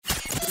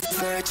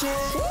Virgin.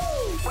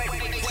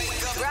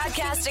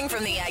 Broadcasting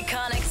from the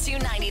iconic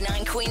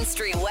 299 Queen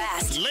Street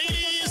West.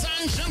 Ladies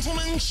and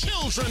gentlemen,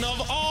 children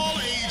of all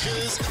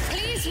ages,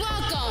 Please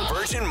welcome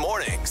Virgin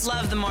Mornings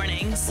Love the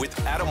Mornings with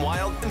Adam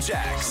Wilde and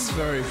Jax.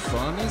 Very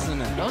fun,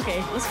 isn't it?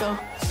 Okay, let's go.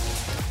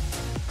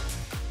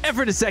 And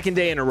for the second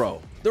day in a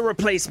row, the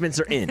replacements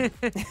are in.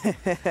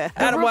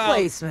 Adam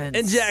Wilde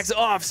and Jack's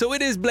off, so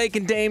it is Blake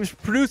and Dames,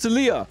 producer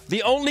Leah,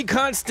 the only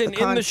constant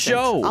in the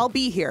show. I'll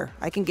be here.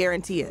 I can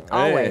guarantee it.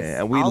 Always.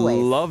 And we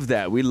love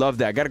that. We love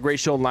that. Got a great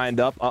show lined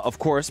up. Of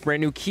course,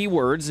 brand new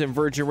keywords in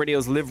Virgin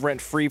Radio's Live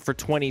Rent Free for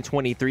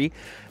 2023.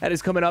 That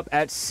is coming up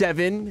at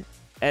 7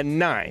 and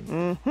 9.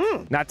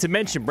 Mm-hmm. Not to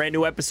mention, brand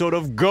new episode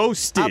of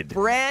Ghosted. A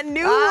brand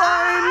new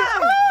one.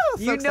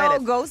 So you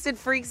excited. know, Ghosted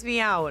freaks me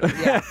out.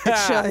 Yeah, it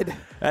should.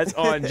 That's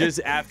on just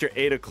after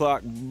 8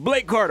 o'clock.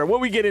 Blake Carter, what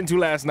we get into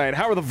last night?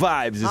 How are the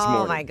vibes this morning?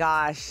 Oh, my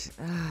gosh.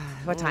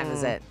 What time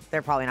is it?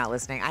 They're probably not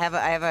listening. I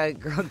have a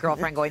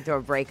girlfriend going through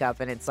a breakup,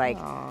 and it's like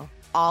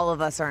all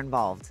of us are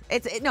involved.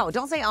 No,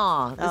 don't say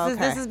aw.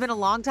 This has been a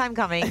long time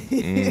coming.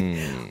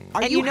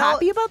 Are you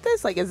happy about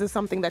this? Like, is this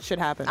something that should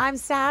happen? I'm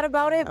sad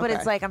about it, but Okay.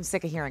 it's like I'm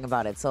sick of hearing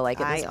about it. So,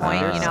 like, at this I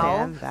point, you know.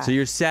 understand that. So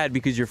you're sad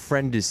because your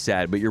friend is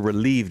sad, but you're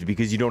relieved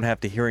because you don't have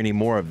to hear any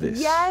more of this.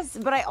 Yes,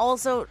 but I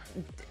also,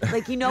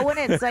 like, you know when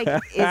it's like,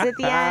 is it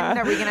the end?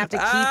 Are we going to have to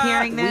keep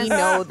hearing this? We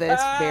know this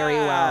very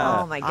well.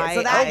 Oh, my God.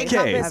 So that Okay.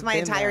 encompassed my I've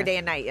been entire there. day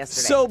and night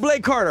yesterday. So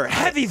Blake Carter,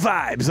 heavy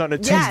vibes on a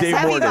yes, Tuesday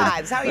heavy morning.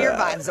 vibes. How are your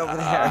vibes over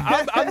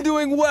there?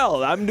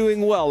 I'm doing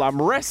well. I'm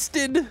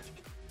rested.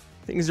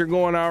 Things are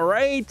going all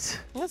right.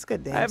 That's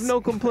good, Dames. I have no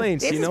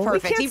complaints, This you is know?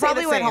 perfect. can't He say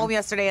probably the went same. home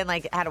yesterday and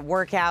like had a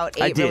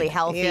workout, I ate did. really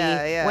healthy,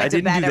 Yeah, yeah. I went to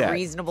didn't bed do at that. a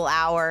reasonable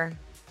hour.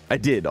 I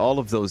did all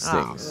of those Oh,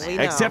 things. we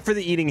know. Except for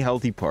the eating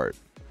healthy part.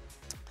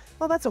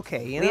 Well, that's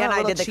okay. You know, Leah and a I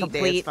little did the cheat day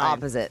is complete fine.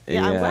 opposite.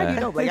 Yeah, I'm glad Yeah. you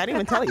know, Blake. I didn't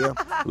even tell you.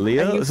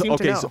 Leah? And you seem to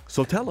Okay, know.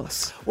 so tell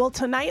us. Well,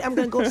 tonight I'm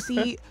going to go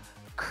see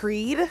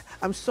Creed.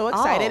 I'm so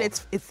excited. Oh.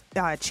 It's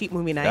cheap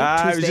movie night.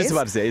 I was Tuesdays. just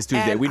about to say, it's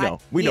Tuesday. And We know.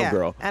 We know,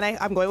 girl. And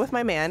I'm going with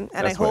my man,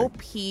 and That's I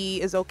hope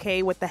he is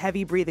okay with the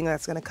heavy breathing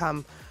that's going to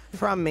come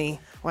from me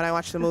when I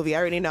watch the movie. I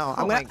already know.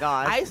 Oh my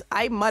gosh.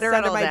 I mutter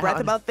Settle under my breath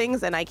down. about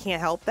things, and I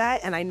can't help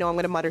that. And I know I'm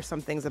going to mutter some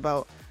things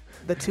about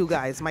the two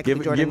guys, Michael Give,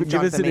 B. Jordan and give us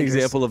Jonathan an Majors.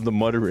 example of the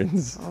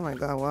mutterings. Oh my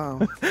God! Wow.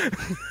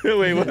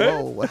 Wait, what?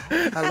 Whoa.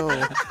 Hello.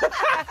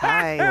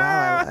 Hi.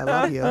 Wow. I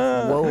love you.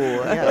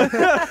 Whoa.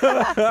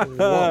 Yeah.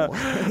 Whoa.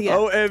 Yeah.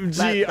 OMG.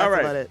 That's All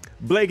right. about it.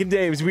 Blake and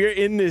Dames, we are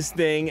in this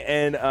thing,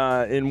 and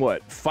in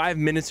what, 5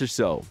 minutes or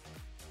so,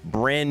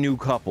 brand new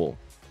couple,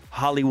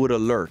 Hollywood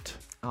alert.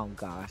 Oh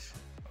gosh.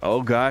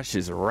 Oh, gosh,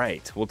 is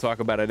right. We'll talk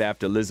about it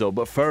after Lizzo,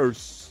 but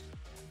first.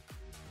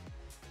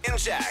 And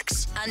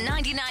Jax. On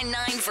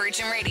 99.9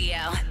 Virgin Radio.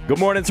 Good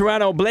morning,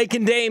 Toronto. Blake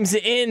and Dames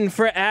in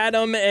for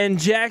Adam and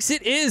Jax.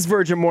 It is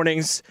Virgin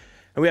Mornings,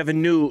 and we have a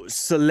new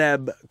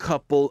celeb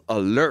couple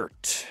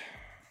alert.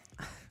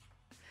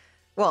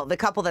 Well, the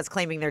couple that's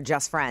claiming they're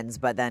just friends,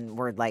 but then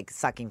we're like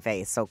sucking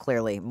face. So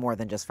clearly more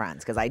than just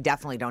friends, because I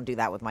definitely don't do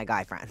that with my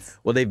guy friends.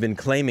 Well, they've been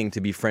claiming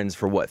to be friends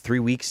for, 3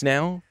 weeks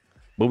now?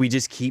 But we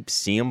just keep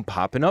seeing them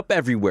popping up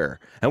everywhere.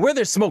 And where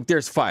there's smoke,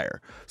 there's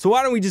fire. So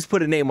why don't we just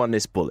put a name on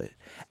this bullet?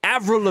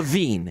 Avril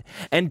Lavigne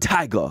and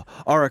Tyga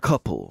are a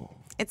couple.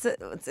 It's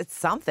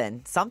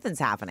something. Something's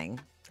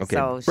happening. Okay,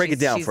 So break it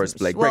down she's- for us,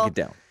 Blake. well, Break it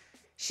down.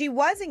 She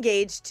was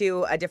engaged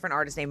to a different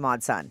artist named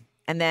Mod Sun.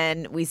 And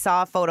then we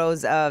saw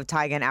photos of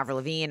Tyga and Avril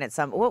Lavigne at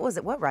some, what was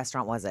it? What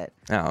restaurant was it?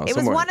 Oh, It was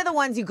somewhere. one of the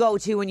ones you go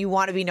to when you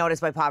want to be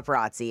noticed by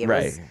paparazzi. It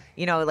was,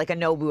 Right. like a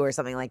Nobu or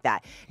something like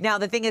that. Now,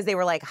 the thing is, they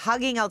were like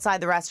hugging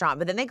outside the restaurant,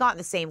 but then they got in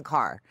the same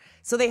car.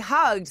 So they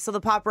hugged so the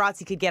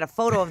paparazzi could get a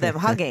photo of them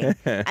hugging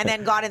and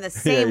then got in the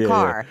same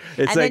car.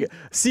 It's and like, then,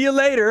 see you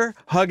later,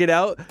 hug it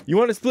out. You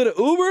want to split an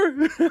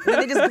Uber? then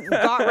they just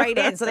got right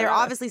in. So they're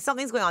obviously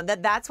something's going on.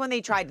 That's when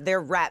their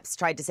reps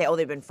tried to say, oh,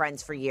 they've been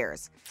friends for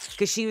years.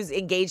 Because she was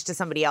engaged to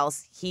somebody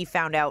else. He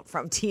found out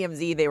from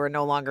TMZ they were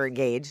no longer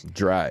engaged.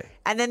 Dry.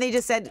 And then they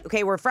just said,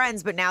 okay, we're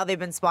friends, but now they've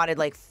been spotted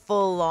like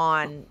full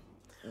on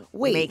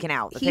making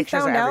out. The he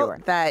pictures found are out everywhere.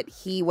 that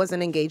he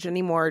wasn't engaged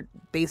anymore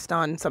based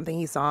on something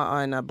he saw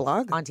on a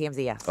blog? On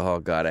TMZ, yes. Oh,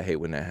 God, I hate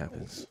when that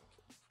happens.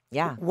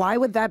 Yeah. Why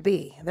would that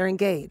be? They're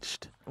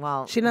engaged.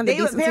 Well, She didn't have the they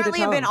decency to apparently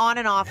have tell been him. on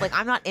and off. Like,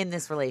 I'm not in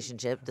this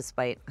relationship,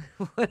 despite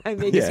what I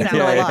make it sound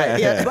like.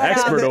 Yeah. But,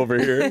 Expert over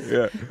here.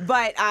 Yeah.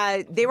 But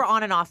they were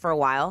on and off for a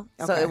while,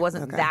 so Okay, it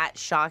wasn't okay. that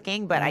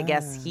shocking. But I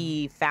guess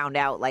he found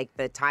out, like,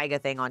 the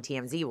Tyga thing on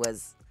TMZ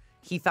was,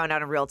 he found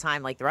out in real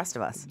time like the rest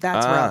of us.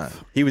 That's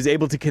rough. He was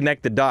able to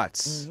connect the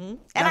dots. And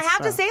I That's have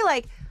to rough. say,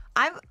 like,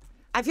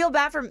 I feel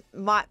bad for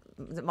Mod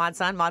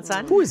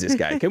Sun. Who is this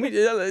guy? Can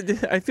we?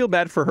 I feel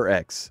bad for her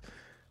ex.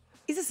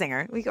 He's a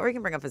singer. We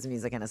can bring up his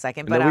music in a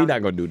second. No, But we're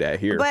not gonna do that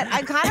here. But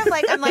I'm kind of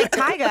like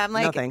Tyga. I'm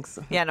like, No, thanks.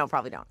 Yeah, no,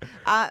 probably don't.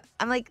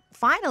 I'm like,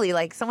 finally,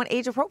 like someone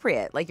age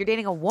appropriate. Like you're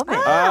dating a woman.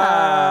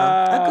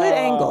 A good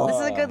angle. This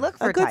is a good look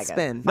for a good Tyga.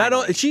 spin. Not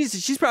only,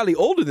 she's probably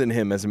older than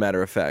him, as a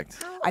matter of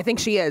fact. I think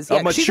she is. A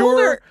Yeah, she's mature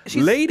older.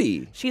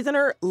 lady. She's in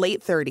her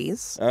late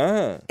 30s.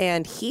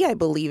 And he, I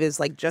believe,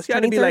 is like just It's got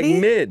to turning be 30.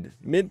 like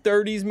mid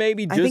 30s,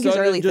 maybe. I think he's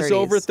early just 30s.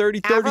 over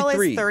 30, Avril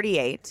 33. is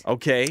 38.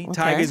 Okay,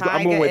 Tyga's. I'm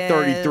Tyga going with is-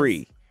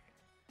 33.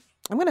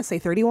 I'm going to say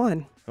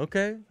 31.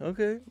 Okay.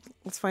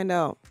 Let's find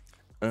out.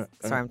 Sorry,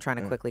 I'm trying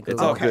to quickly It's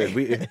Google. all good.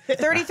 We,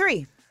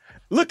 33.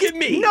 look at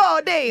me.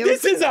 No, Dave.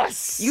 This is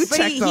us. You But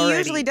checked he already.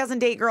 usually doesn't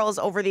date girls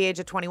over the age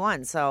of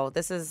 21, so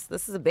this is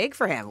a big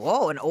for him.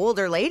 Whoa, an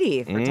older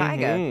lady for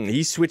Tyga.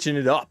 He's switching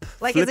it up.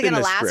 Like, is it flipping going to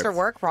the last script. or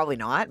work? Probably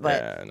not,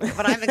 but Yeah, no.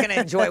 but I'm going to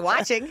enjoy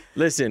watching.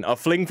 Listen, a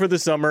fling for the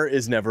summer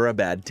is never a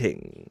bad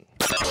thing.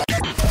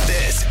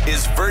 This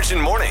is Virgin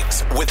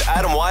Mornings with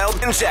Adam Wilde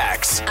and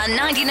Jax. On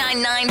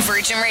 99.9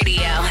 Virgin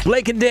Radio.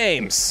 Blake and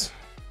Dames.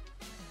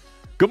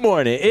 Good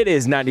morning. It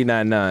is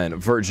 99.9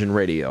 Virgin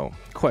Radio.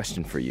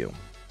 Question for you.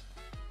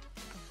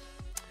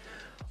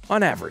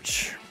 On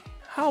average,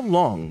 how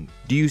long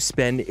do you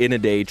spend in a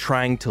day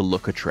trying to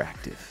look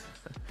attractive?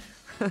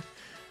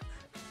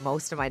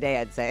 Most of my day,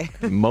 I'd say.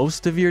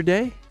 Most of your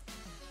day?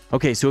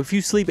 Okay, so if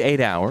you sleep 8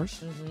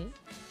 hours,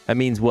 that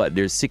means what?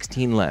 There's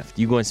 16 left.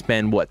 You going to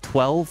spend, what,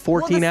 12,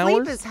 14 well, the hours?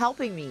 sleep is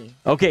helping me.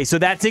 Okay, so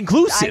that's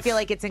inclusive. I feel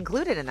like it's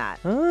included in that.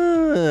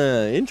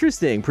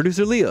 Interesting.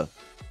 Producer Leah.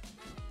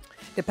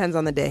 Depends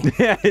on the day.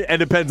 It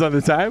depends on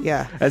the time?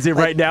 Yeah. As in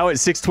right now at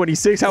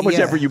 6:26, how much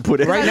Yeah. effort you put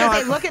in? Right now,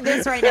 Okay, look at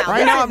this right now. Right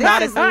This now, is- I'm not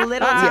this is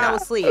little to no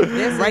sleep.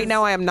 This Right is,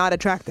 now, I am not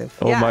attractive.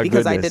 Oh my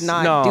because I goodness. did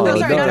not No, do I'm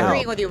anything sorry, to not help.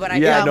 agreeing with you, but I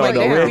Yeah, feel no, like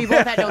no, we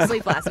both had no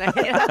sleep last night.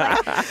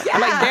 I'm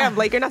like, damn,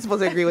 Blake, you're not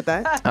supposed to agree with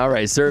that. All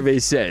right, survey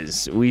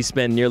says we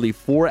spend nearly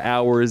 4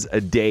 hours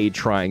a day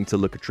trying to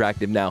look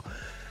attractive. Now,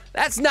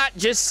 that's not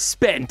just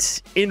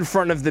spent in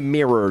front of the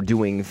mirror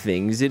doing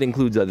things. It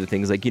includes other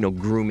things like,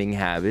 grooming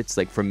habits.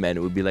 Like for men,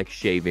 it would be like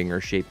shaving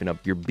or shaping up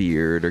your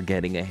beard or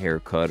getting a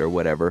haircut or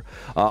whatever.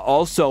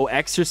 Also,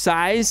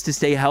 exercise to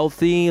stay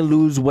healthy,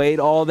 lose weight,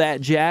 all that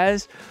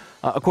jazz.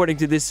 According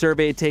to this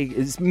survey,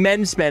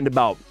 men spend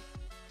about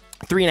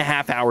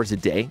 3.5 hours a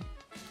day,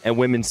 and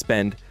women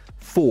spend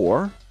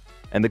 4.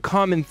 And the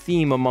common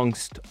theme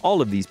amongst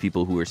all of these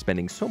people who are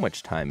spending so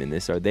much time in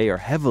this they are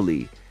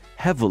heavily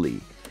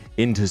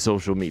into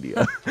social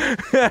media.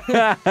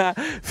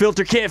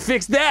 Filter can't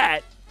fix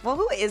that. Well,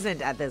 who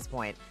isn't at this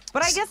point?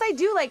 But I guess I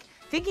do like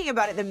thinking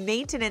about it, the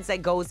maintenance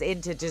that goes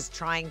into just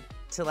trying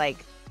to like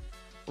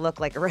look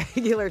like a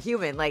regular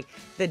human, like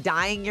the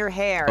dyeing your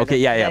hair. Okay, the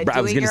yeah.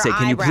 I was doing gonna your say,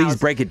 can you please eyebrows,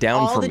 break it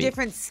down all for the me?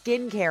 different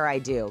skincare I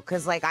do,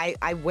 because like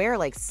I wear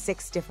like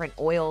 6 different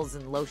oils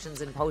and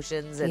lotions and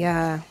potions. And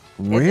Yeah.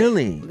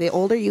 Really? The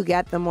older you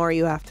get, the more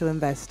you have to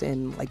invest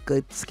in like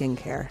good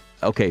skincare.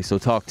 Okay, so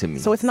talk to me.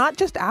 So it's not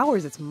just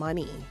hours, it's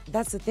money.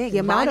 that's the thing. The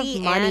amount of money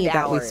and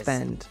that we hours.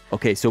 spend.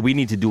 Okay, so we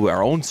need to do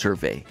our own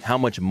survey. How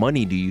much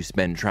money do you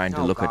spend trying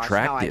to Oh, look gosh,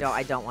 attractive? No,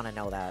 I don't want to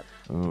know that.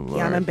 Oh, Yeah, I'm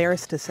Lord.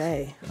 embarrassed to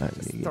say.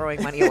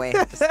 Throwing money away.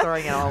 Just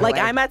throwing it all Like,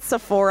 away. I'm at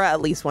Sephora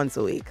at least once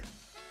a week.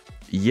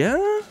 Yeah?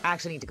 I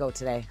actually need to go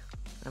today.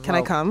 I'm Can I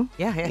low. come?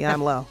 Yeah. Yeah,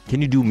 I'm low. Can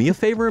you do me a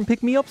favor and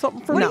pick me up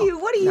something for What me?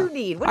 do you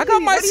need? What I do got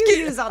you, my what do you skin.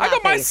 use on I that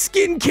got my face?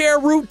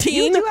 skincare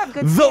routine. You do have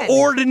good The skin.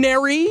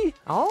 Ordinary.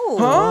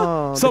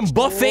 Oh. Huh? Some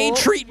buffet Oh.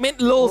 treatment,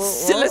 little Oh.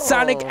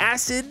 salicylic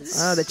acids.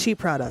 Oh, the cheap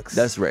products.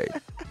 That's right.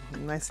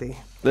 I see.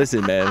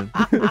 Listen, man.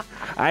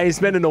 I ain't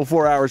spending no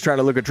 4 hours trying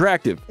to look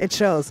attractive. It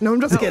shows. No,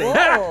 I'm just kidding.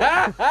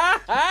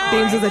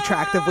 James is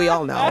attractive, we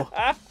all know.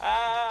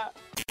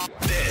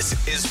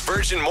 This is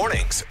Virgin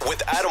Mornings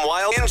with Adam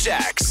Wilde and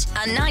Jax.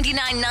 On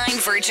 99.9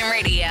 Virgin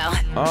Radio.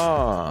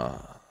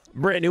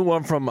 Brand new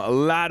one from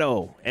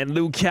Lotto and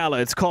Lou Calla.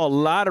 It's called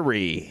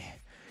Lottery.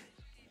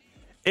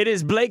 It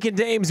is Blake and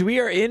Dames. We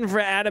are in for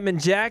Adam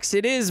and Jax.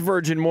 It is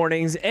Virgin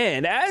Mornings.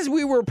 And as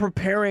we were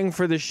preparing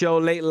for the show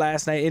late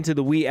last night into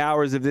the wee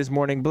hours of this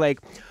morning, Blake,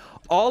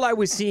 all I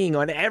was seeing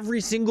on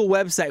every single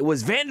website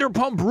was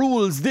Vanderpump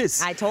rules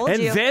this. I told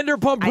and you.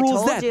 Vanderpump I rules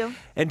told that. you.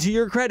 And to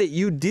your credit,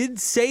 you did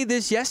say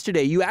this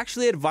yesterday. You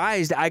actually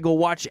advised I go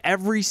watch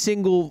every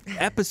single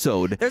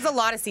episode. There's a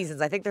lot of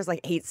seasons. I think there's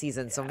like 8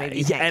 seasons, so maybe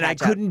you Yeah, can't and I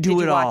catch up. couldn't do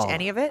Did it you all. watch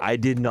any of it? I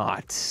did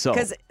not. So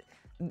Because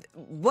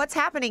what's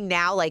happening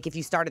now, like if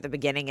you start at the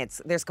beginning,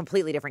 there's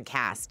completely different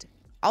cast.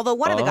 Although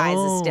one of the guys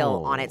is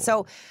still on it.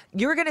 So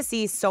you're going to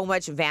see so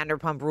much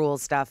Vanderpump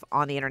Rules stuff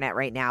on the internet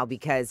right now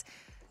because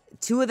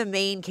 2 of the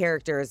main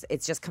characters,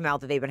 it's just come out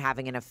that they've been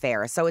having an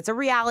affair. So it's a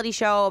reality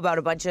show about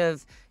a bunch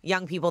of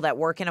young people that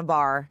work in a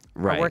bar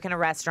Right. or work in a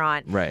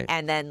restaurant. Right.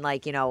 And then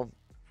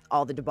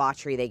all the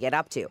debauchery they get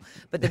up to.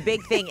 But the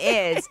big thing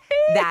is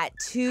that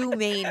 2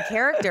 main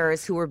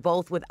characters who were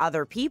both with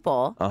other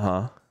people,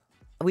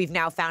 we've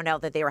now found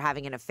out that they were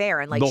having an affair.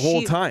 And like the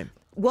whole time.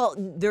 Well,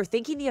 they're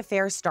thinking the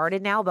affair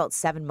started now about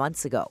 7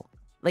 months ago.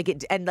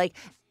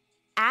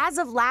 As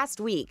of last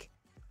week,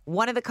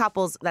 one of the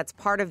couples that's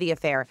part of the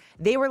affair,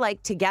 they were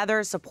like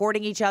together,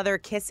 supporting each other,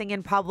 kissing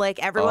in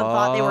public. Everyone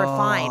thought they were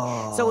fine.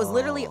 So it was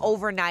literally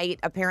overnight.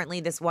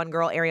 Apparently, this one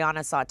girl,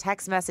 Ariana, saw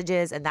text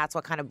messages, and that's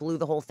what kind of blew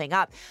the whole thing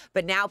up.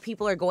 But now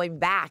people are going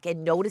back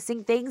and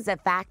noticing things. The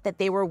fact that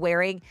they were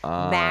wearing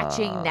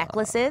matching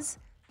necklaces.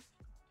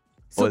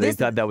 So they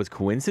thought that was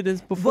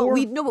coincidence before?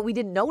 But we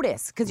didn't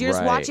notice because you're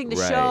just Right, watching the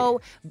right.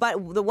 show.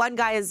 But the one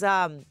guy is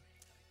A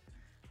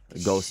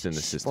ghost in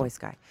the system. voice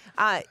guy.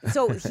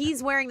 So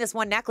he's wearing this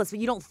one necklace, but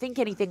you don't think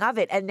anything of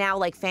it. And now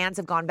like fans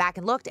have gone back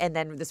and looked, and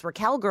then this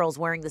Raquel girl's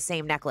wearing the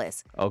same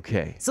necklace.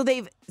 Okay. So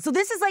this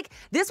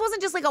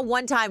wasn't just like a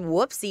one-time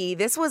whoopsie.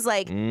 This was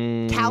like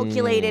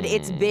calculated.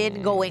 It's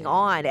been going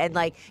on. And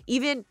like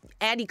even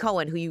Andy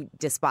Cohen, who you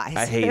despise.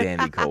 I hate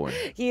Andy Cohen.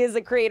 He is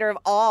the creator of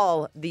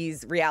all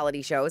these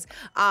reality shows.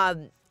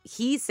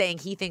 He's saying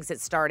he thinks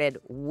it started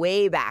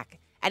way back.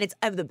 And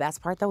the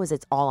best part though is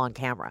it's all on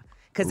camera.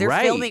 Because they're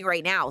Right. filming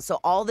right now. So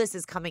all this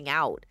is coming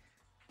out.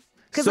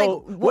 Because So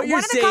like what you're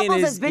one of the saying couples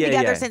is- has been yeah,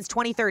 together yeah. since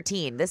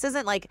 2013. This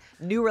isn't like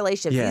new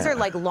relationships. These Yeah. are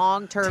like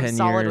long-term 10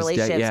 solid years,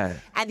 relationships. yeah.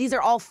 And these are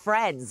all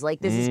friends.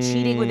 Like this is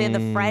cheating within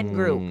the friend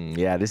group.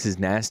 Yeah, this is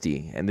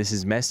nasty, and this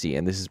is messy,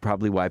 and this is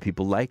probably why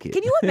people like it.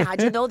 Can you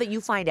imagine though that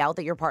you find out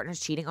that your partner's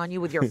cheating on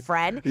you with your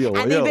friend, Yo,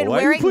 and they've been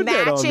why you wearing putting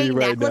that on me matching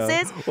right now?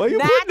 necklaces? Why you putting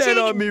that matching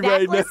on me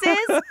right now?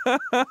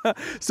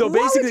 necklaces? So What would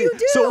basically, you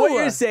so what do?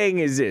 you're saying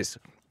is this: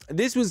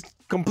 this was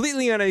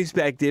completely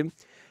unexpected,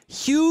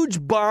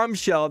 huge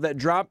bombshell that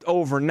dropped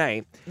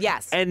overnight.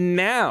 Yes. And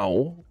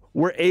now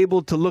we're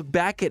able to look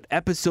back at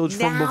episodes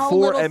from Now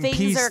before little and things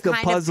piece are the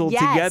kind puzzle of,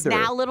 yes, together.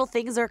 Now little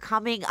things are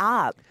coming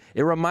up.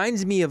 It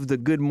reminds me of the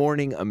Good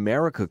Morning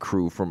America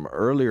crew from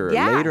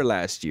Yeah. later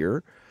last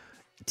year.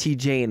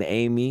 TJ and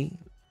Amy.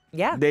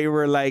 Yeah. They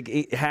were like,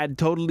 it had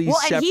totally Well,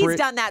 separate. and he's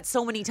done that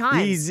so many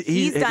times.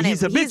 He's done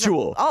he's it.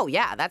 habitual. Oh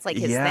yeah, that's like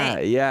his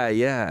thing.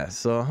 Yeah.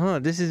 So,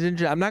 this is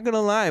interesting. I'm not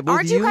gonna lie. Both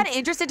Aren't you kind of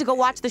interested to go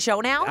watch the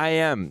show now? I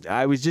am.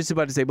 I was just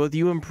about to say, both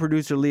you and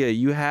producer Leah,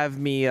 you have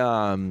me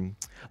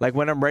like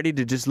when I'm ready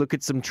to just look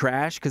at some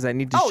trash because I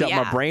need to Oh, shut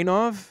yeah. my brain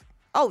off.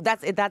 Oh,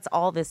 that's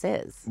all this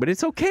is. But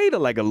it's okay to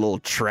like a little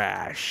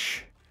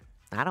trash.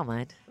 I don't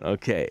mind.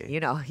 Okay.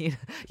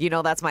 You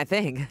know that's my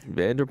thing.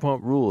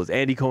 Vanderpump Rules.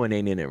 Andy Cohen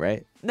ain't in it,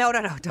 right? No,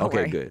 don't Okay,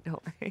 worry. good.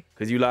 Don't worry.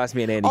 Because you lost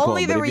me an Andy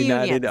Only Cohen. the but if you're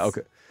not in it, reunions.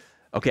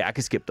 okay, I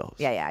can skip those.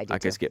 Yeah, I do I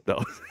can too. skip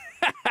those.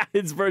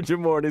 It's Virgin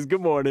Mornings.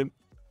 Good morning.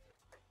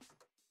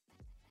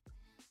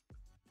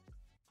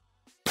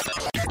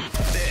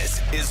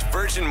 This is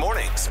Virgin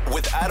Mornings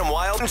with Adam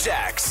Wilde and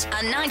Jax.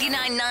 On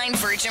 99.9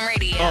 Virgin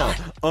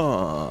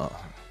Radio.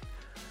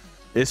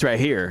 This right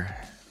here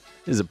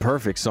is a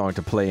perfect song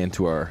to play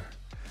into our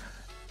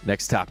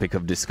next topic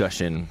of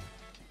discussion.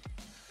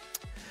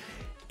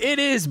 It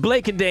is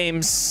Blake and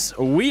Dames.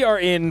 We are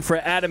in for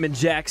Adam and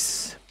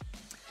Jax.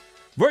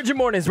 Virgin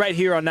Mornings right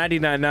here on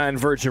 99.9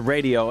 Virgin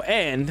Radio.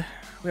 And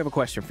we have a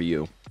question for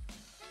you.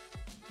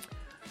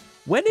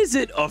 When is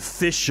it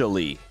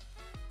officially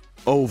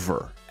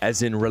over,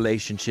 as in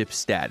relationship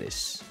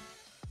status?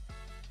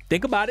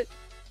 Think about it.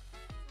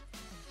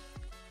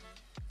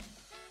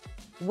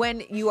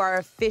 When you are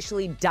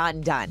officially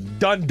done. Done.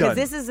 Because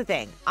this is the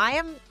thing.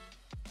 I'm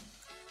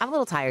a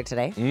little tired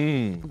today.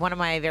 One of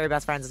my very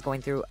best friends is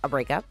going through a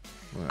breakup.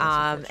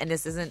 And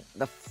this isn't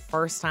the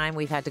first time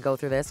we've had to go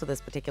through this with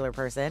this particular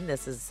person.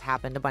 This has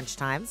happened a bunch of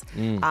times.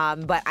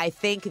 But I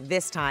think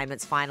this time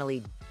it's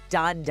finally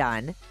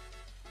done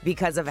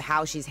because of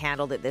how she's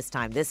handled it this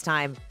time. This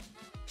time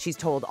she's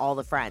told all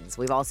the friends.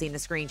 We've all seen the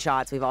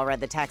screenshots. We've all read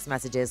the text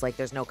messages. Like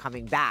there's no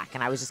coming back.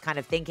 And I was just kind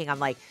of thinking, I'm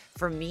like,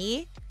 for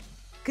me,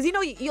 because,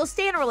 you'll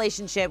stay in a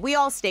relationship. We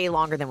all stay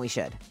longer than we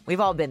should. We've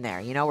all been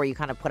there, where you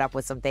kind of put up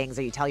with some things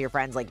or you tell your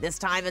friends, like, this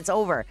time it's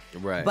over.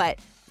 Right. But,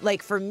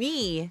 like, for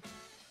me,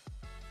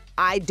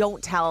 I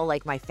don't tell,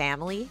 like, my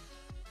family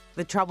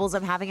the troubles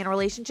I'm having in a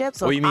relationship.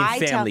 So Oh, if you mean I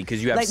family, 'cause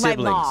you have like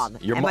siblings. my mom.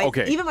 Your and mo- my-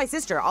 okay. Even my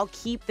sister, I'll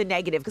keep the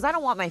negative because I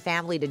don't want my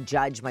family to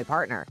judge my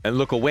partner. And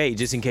look away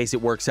just in case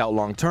it works out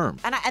long term.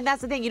 And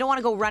that's the thing. You don't want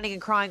to go running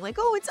and crying like,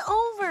 oh, it's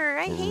over.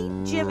 I hate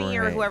Jimmy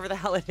or Right. whoever the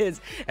hell it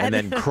is. And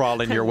then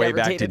crawling your I've way never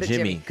back to dated a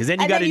Jimmy. 'Cause then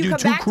you And gotta do come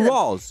 2 back to them.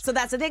 crawls. So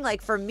that's the thing.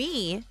 Like for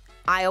me,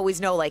 I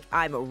always know like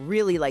I'm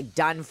really like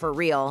done for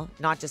real,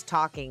 not just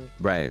talking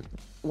Right.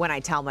 when I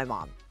tell my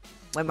mom.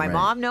 When my Right.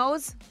 mom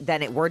knows,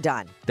 then we're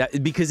done.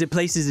 That because it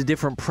places a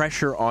different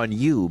pressure on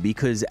you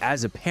because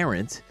as a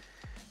parent,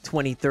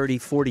 20, 30,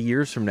 40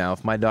 years from now,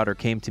 if my daughter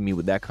came to me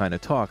with that kind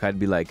of talk, I'd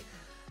be like,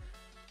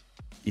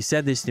 you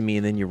said this to me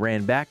and then you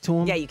ran back to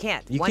him? Yeah, you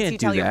can't. You Once can't you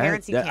do tell your that.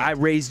 parents, you That- can't. I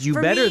raised you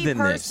For better me, than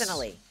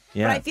personally. this.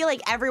 Yeah. But I feel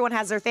like everyone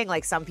has their thing.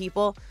 Like some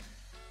people,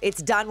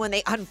 it's done when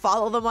they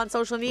unfollow them on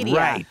social media.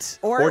 Right.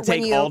 Or Or when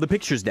take you- all the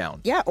pictures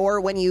down. Yeah, or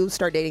when you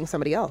start dating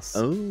somebody else.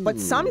 Oh. But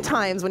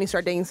sometimes when you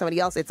start dating somebody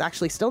else, it's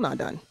actually still not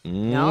done.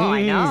 No,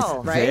 I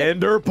know. Right?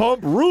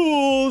 Vanderpump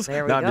Rules.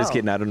 There we no, I'm just go.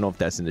 kidding. I don't know if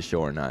that's in the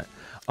show or not.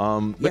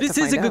 But this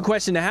is a good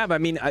question to have. I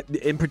mean,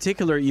 in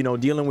particular,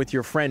 dealing with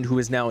your friend who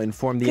has now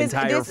informed the 'Cause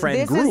entire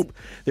friend group,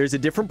 there's a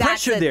different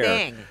That's pressure the there.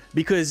 thing.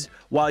 Because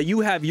while you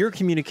have your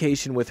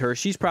communication with her,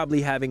 she's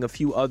probably having a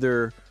few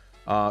other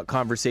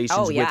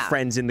conversations with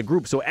friends in the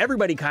group. So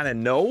everybody kind of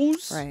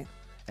knows. Right.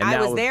 And I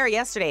now, was there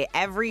yesterday.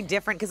 Every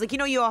different, because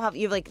you have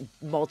like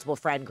multiple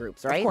friend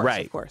groups, right? Of course,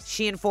 Right. of course.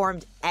 She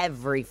informed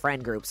every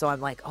friend group, so I'm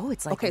like, oh,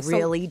 it's like Okay, so-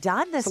 really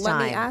done this So time.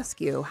 let me ask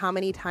you, how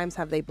many times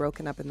have they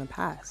broken up in the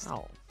past?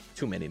 Oh,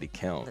 too many to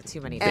count. too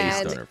many. Based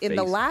days. on her And in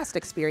the face. last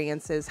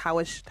experiences,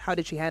 how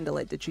did she handle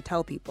it? Did she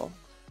tell people?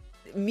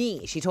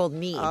 Me, she told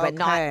me, but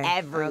not Okay,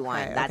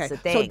 everyone. okay, That's okay. the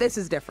thing. So this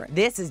is different.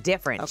 This is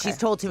different. Okay, She's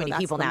told too so many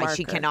that's people the now.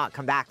 She marker. cannot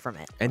come back from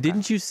it. And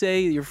didn't you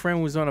say your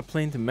friend was on a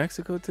plane to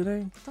Mexico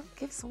today? Don't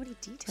give so many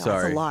details.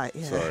 Sorry. a lot,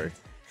 yeah. Sorry.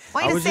 Why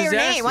I don't you was say her just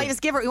name? Why don't asking. you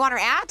just give her? You want her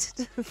at?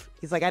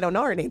 He's like, I don't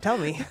know her name. Tell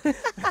me.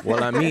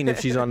 Well, I mean,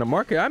 if she's on the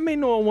market, I may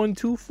know a 1,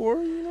 2,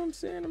 4. You know what I'm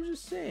saying? I'm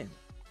just saying.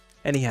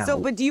 Anyhow. So,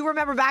 but do you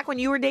remember back when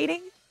you were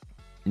dating?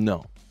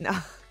 No. No.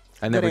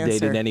 I never answer.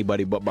 dated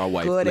anybody but my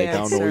wife. Good Like, I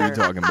don't know what you're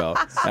answer. talking about.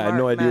 I had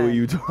no Smart idea what man.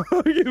 you're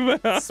talking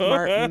about.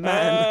 Smart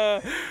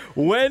man.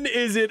 When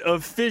is it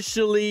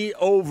officially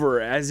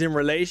over, as in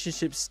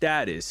relationship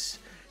status?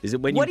 Is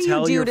it when What you do tell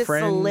you do your to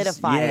friends?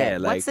 solidify yeah,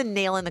 it? like What's the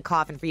nail in the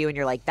coffin for you? And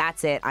you're like,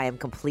 that's it. I am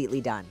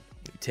completely done.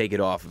 take it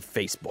off of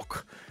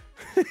Facebook.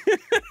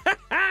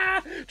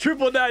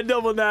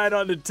 999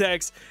 on the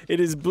text. It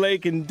is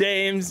Blake and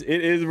Dames.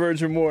 It is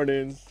Virgin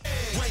Mornings.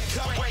 Wake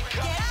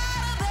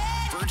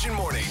up. Virgin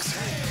Mornings.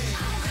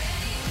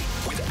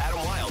 With Adam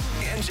Wilde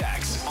and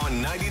Jax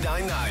on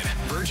 99.9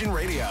 Virgin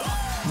Radio.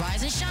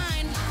 Rise and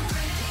shine.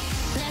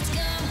 Let's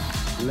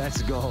go.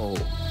 Let's go.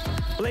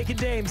 Blake and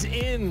Dames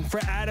in for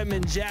Adam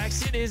and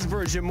Jax. It is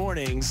Virgin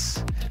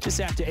Mornings.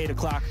 Just after 8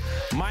 o'clock.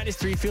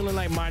 -3, feeling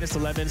like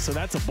 -11. So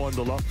that's a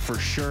bundle up for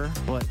sure.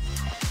 But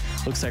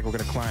looks like we're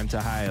going to climb to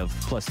a high of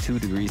 +2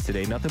 degrees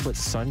today. Nothing but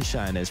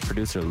sunshine, as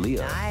producer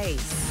Leah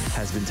Nice.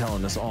 has been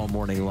telling us all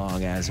morning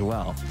long as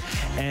well.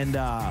 And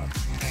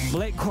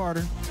Blake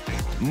Carter,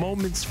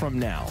 moments from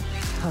now,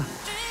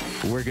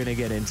 we're going to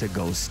get into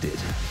Ghosted.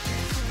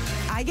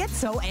 I get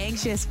so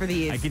anxious for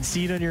these. I can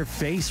see it on your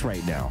face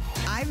right now.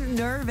 I'm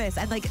nervous.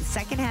 And like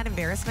secondhand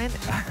embarrassment,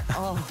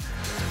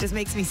 just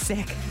makes me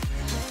sick.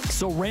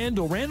 So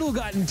Randall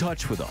got in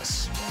touch with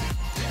us.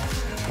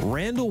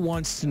 Randall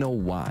wants to know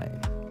why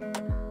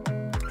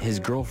his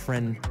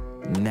girlfriend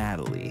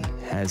Natalie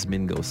has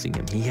been ghosting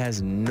him. He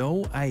has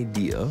no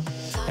idea.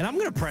 And I'm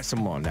going to press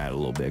him on that a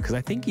little bit because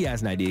I think he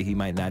has an idea. He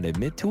might not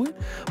admit to it,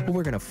 but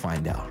we're going to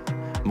find out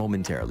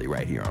momentarily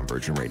right here on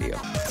Virgin Radio.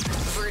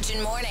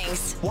 Virgin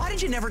Mornings. Why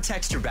did you never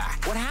text her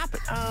back? What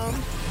happened?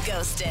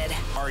 Ghosted.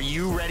 Are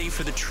you ready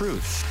for the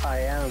truth? I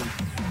am.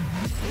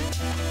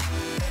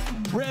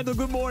 Randall,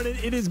 good morning.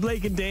 It is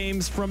Blake and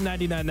Dames from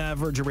 99.9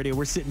 Virgin Radio.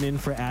 We're sitting in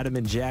for Adam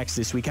and Jax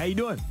this week. How you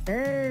doing?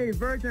 Hey,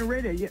 Virgin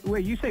Radio.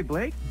 Wait, you say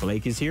Blake?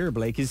 Blake is here.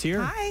 Blake is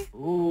here. Hi.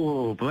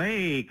 Ooh,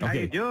 Blake. How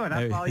Okay. you doing?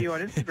 I follow you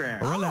on Instagram.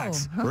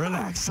 Relax.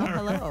 Relax. All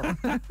right.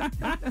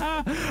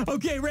 Hello.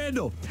 Okay,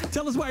 Randall,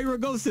 tell us why you were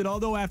ghosted,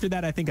 although after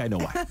that, I think I know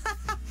why.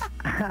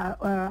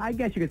 I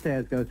guess you could say I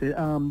was ghosted.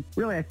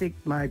 Really, I think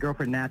my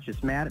girlfriend Nat's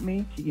just mad at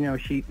me.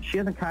 She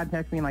hasn't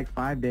contacted me in like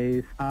 5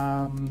 days.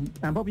 I'm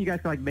hoping you guys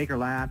can like make her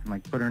laugh and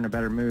like put her in a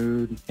better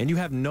mood. And you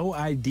have no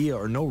idea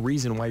or no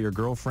reason why your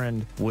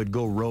girlfriend would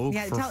go rogue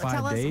Yeah, for tell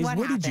 5 us days. what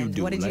What happened. did you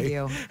do? What did you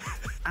do?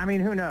 I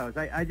mean, who knows?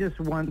 I just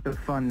want the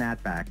fun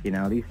Nat back.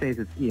 These days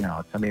it's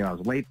maybe I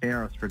was late there,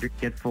 I was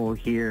forgetful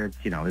here. It's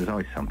there's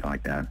always something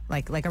like that.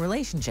 Like a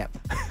relationship.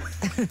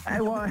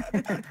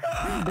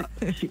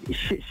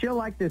 She'll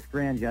like this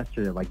grand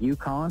gesture that like you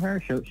calling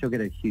her. She'll get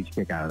a huge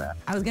kick out of that.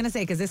 I was going to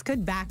say, because this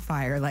could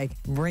backfire, like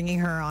bringing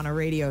her on a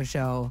radio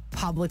show,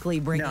 publicly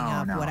bringing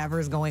up No.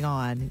 whatever's going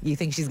on. You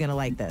think she's going to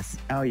like this?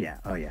 Oh yeah.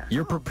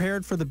 You're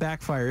prepared for the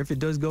backfire if it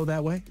does go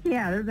that way?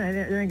 Yeah,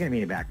 there ain't gonna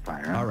be a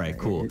backfire. All right,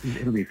 cool.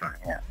 It'll be fine.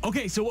 Yeah.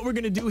 Okay, so what we're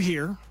going to do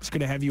here is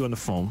going to have you on the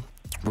phone.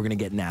 We're going to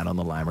get Nat on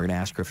the line. We're going to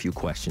ask her a few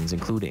questions,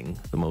 including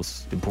the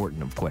most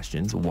important of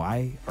questions.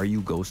 Why are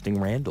you ghosting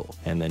Randall?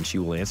 And then she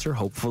will answer,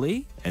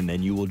 hopefully, and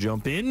then you will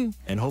jump in,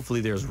 and hopefully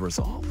there's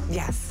resolve.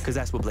 Yes. Because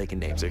that's what Blake and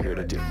Dames are here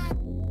to do.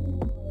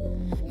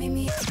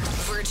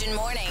 Virgin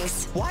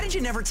Mornings. Why did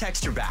you never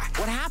text her back?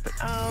 What happened?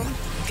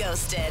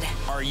 Ghosted.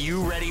 Are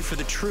you ready for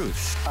the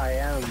truth? I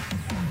am.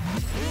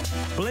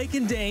 Blake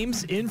and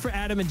Dames in for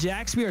Adam and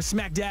Jax. We are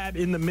smack dab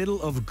in the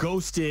middle of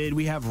Ghosted.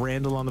 We have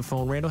Randall on the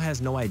phone. Randall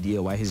has no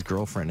idea why his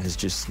girlfriend has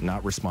just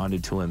not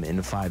responded to him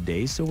in 5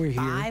 days. So we're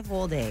here 5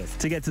 whole days.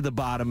 to get to the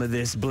bottom of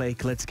this.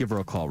 Blake, let's give her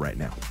a call right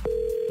now.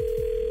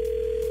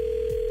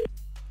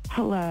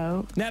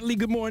 Hello. Natalie,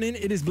 good morning.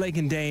 It is Blake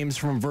and Dames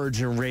from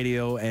Virgin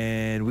Radio,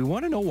 and we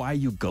want to know why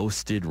you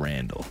ghosted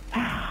Randall.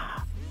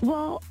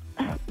 Well,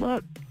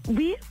 look,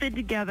 we've been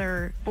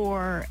together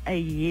for a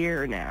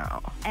year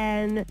now,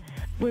 and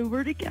when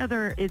we're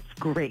together, it's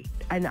great,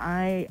 and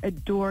I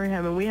adore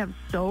him, and we have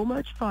so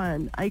much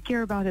fun. I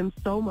care about him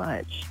so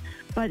much,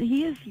 but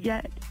he is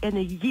yet, in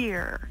a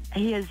year,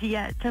 he has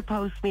yet to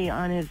post me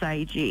on his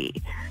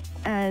IG.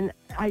 And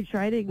I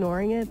tried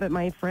ignoring it, but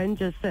my friend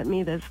just sent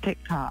me this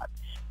TikTok.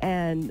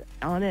 And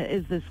on it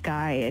is this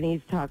guy, and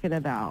he's talking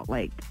about,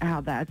 like, how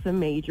that's a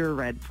major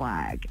red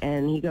flag.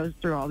 And he goes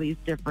through all these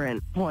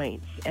different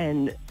points.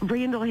 And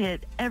Randall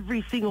hit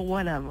every single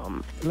one of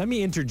them. Let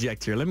me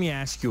interject here. Let me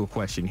ask you a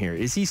question here.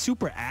 Is he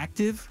super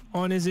active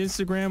on his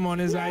Instagram, on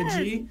his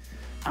IG?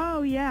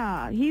 Oh,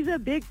 yeah. He's a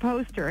big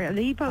poster. And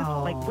he posts,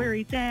 like, where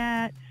he's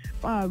at,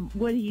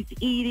 what he's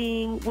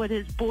eating, what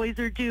his boys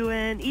are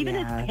doing. Even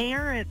his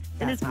parents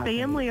and his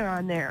family are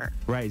on there.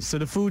 Right. So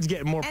the food's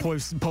getting more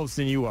posts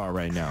than you are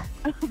right now.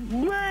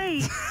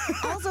 Right.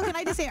 Also, can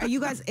I just say, are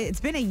you guys, it's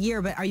been a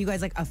year, but are you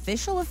guys like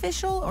official,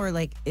 or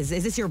like, is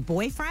this your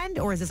boyfriend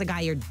or is this a guy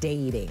you're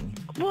dating?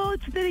 Well,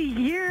 it's been a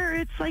year.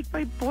 It's like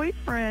my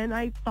boyfriend,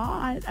 I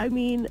thought. I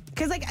mean,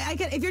 because like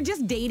if you're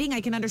just dating,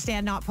 I can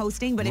understand not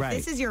posting, but if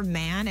this is your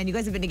man and you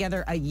guys have been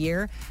together a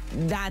year,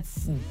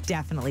 that's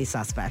definitely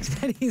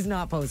suspect that he's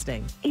not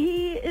posting.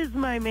 He is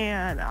my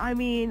man. I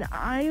mean,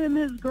 I am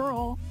his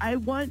girl. I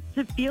want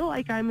to feel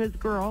like I'm his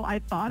girl. I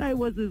thought I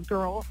was his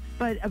girl,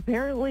 but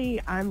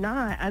apparently I'm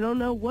not. I don't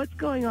know what's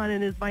going on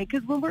in his mind,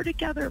 because when we're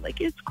together,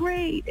 like, it's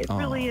great. It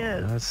really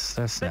is.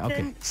 That's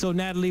okay. So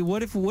Natalie,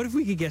 what if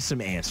we could get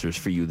some answers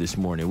for you this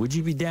morning? Would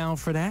you be down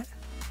for that?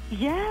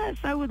 Yes,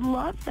 I would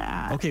love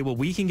that. Okay, well,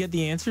 we can get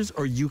the answers,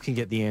 or you can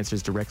get the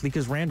answers directly,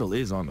 because Randall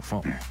is on the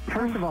phone.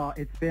 First of all,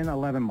 it's been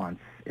 11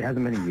 months. It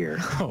hasn't been a year.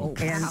 Oh,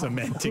 and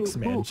semantics,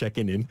 man,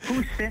 checking in.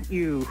 Who sent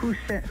you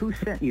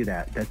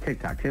that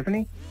TikTok?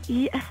 Tiffany?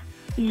 Yeah.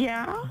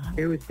 Yeah.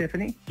 It was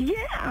Tiffany?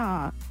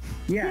 Yeah.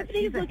 Yeah,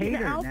 Tiffany's she's a looking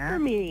hater, out Nat. for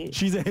me.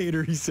 She's a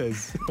hater, he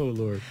says. Oh,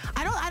 Lord.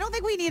 I don't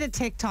think we need a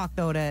TikTok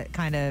though to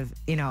kind of,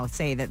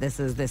 say that this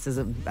is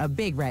a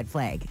big red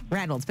flag.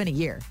 Randall, it's been a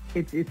year.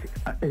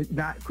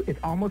 It's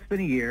almost been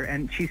a year,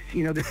 and she's,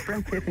 this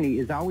friend Tiffany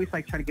is always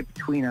like trying to get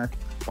between us.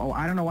 Well,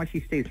 I don't know why she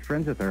stays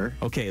friends with her.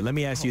 Okay, let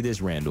me ask you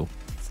this, Randall.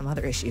 Some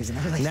other issues in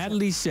the relationship.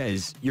 Natalie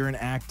says you're an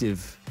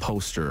active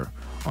poster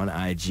on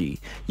IG.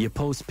 You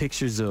post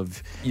pictures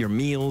of your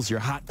meals, your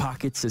Hot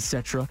Pockets,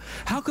 etc.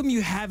 How come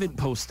you haven't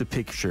posted a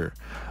picture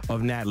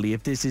of Natalie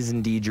if this is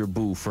indeed your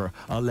boo for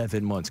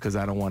 11 months? Because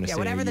I don't want to say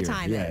whatever a the year.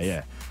 time is.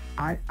 Yeah.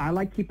 I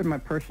like keeping my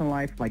personal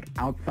life like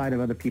outside of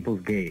other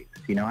people's gaze.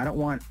 I don't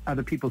want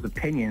other people's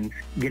opinions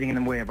getting in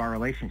the way of our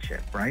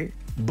relationship, right?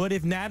 But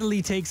if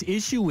Natalie takes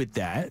issue with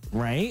that,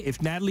 right?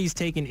 If Natalie's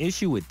taking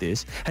issue with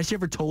this, has she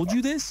ever told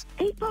you this?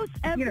 He posts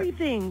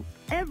everything.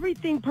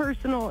 Everything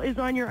personal is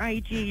on your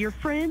IG. Your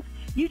friends.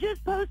 You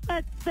just post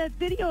that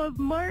video of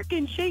Mark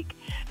and Jake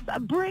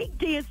break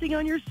dancing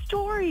on your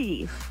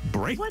story.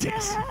 Break what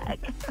dancing? The heck?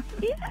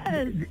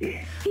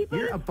 Yes. He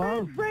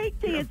put break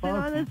dancing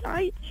on his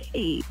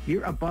IG.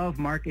 You're above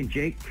Mark and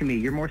Jake to me.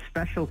 You're more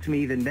special to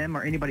me than them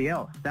or anybody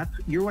else.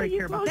 You're what I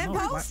care about. That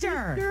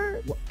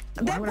poster.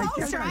 I'm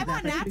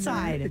on that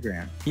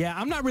side. Yeah,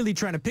 I'm not really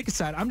trying to pick a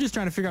side. I'm just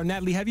trying to figure out,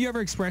 Natalie, have you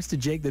ever expressed to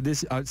Jake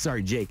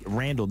that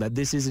Randall, that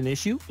this is an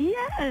issue?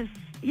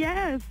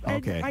 Yes.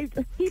 Okay.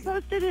 He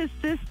posted his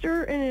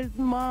sister and his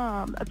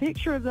mom, a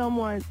picture of them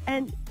once.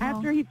 And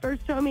after he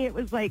first told me, it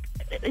was like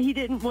he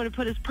didn't want to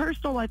put his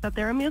personal life out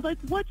there. I mean, it's like,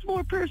 what's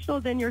more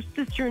personal than your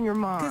sister and your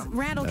Because mom?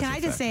 Randall, can I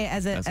just say,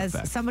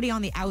 as somebody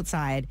on the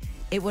outside,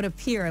 it would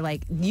appear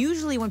like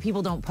usually when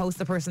people don't post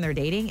the person they're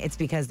dating, it's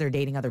because they're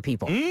dating other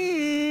people.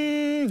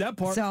 That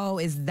part. So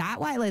is that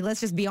why? Like, let's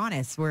just be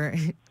honest. We're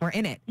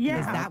in it. Yeah.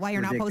 Is that why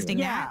you're not posting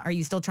Yeah. that? Are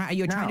you still trying? Are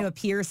you trying to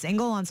appear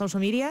single on social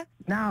media?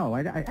 No,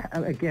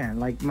 again,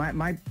 like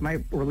my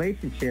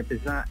relationship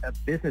is not a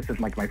business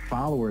of like my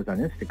followers on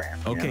Instagram.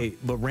 Okay,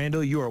 but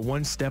Randall, you are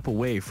one step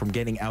away from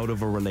getting out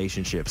of a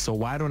relationship. So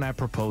why don't I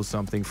propose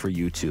something for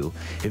you two?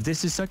 If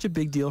this is such a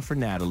big deal for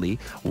Natalie,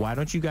 why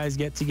don't you guys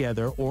get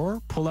together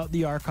or pull out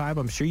the archive?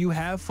 I'm sure you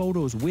have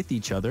photos with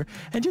each other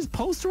and just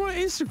post her on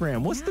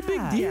Instagram. What's the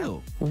big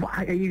deal?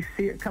 Why are you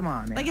serious? Come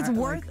on, man. Like it's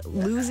worth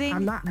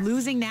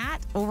losing Nat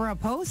over a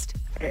post?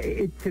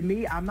 To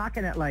me, I'm not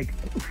going to like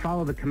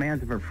follow the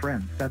commands of her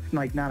friends. That's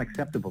like not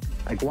acceptable.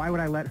 Like, why would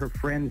I let her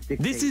friends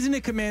dictate? This isn't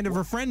a command of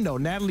her friend, though.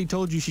 Natalie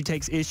told you she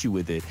takes issue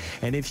with it.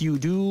 And if you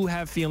do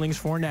have feelings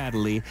for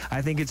Natalie,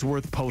 I think it's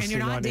worth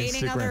posting on Instagram. And you're not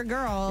dating other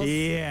girls.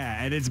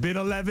 Yeah, and it's been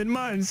 11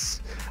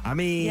 months. I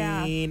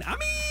mean,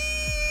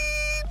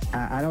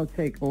 I don't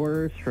take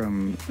orders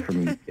from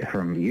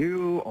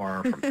you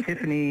or from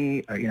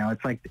Tiffany.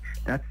 It's like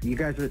you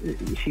guys.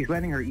 She's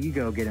letting her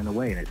ego get in the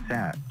way, and it's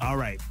sad. All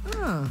right,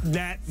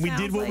 Nat, we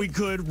did what we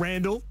could.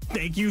 Randall,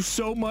 thank you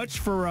so much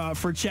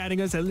for chatting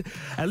us.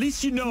 At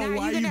least you know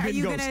why you've been ghosted. Are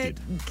you gonna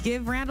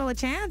give Randall a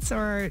chance,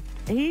 or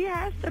he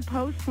has to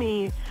post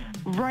me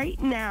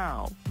right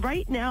now?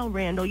 Right now,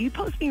 Randall. You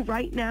post me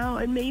right now,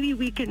 and maybe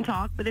we can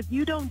talk. But if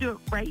you don't do it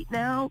right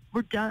now,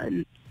 we're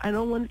done. I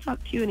don't want to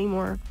talk to you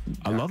anymore.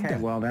 I love that.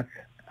 Well,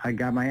 I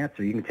got my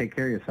answer. You can take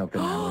care of yourself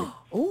then, Natalie.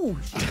 oh,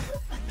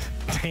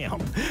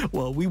 damn.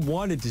 Well, we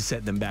wanted to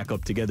set them back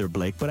up together,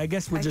 Blake, but I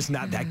guess we're just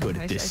not that good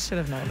at this. I should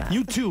have known that.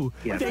 You too.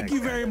 Yeah, thank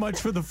you very much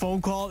for the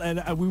phone call,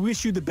 and we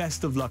wish you the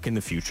best of luck in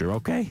the future.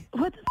 Okay.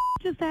 What the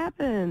just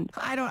happened?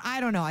 I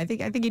don't know. I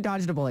think you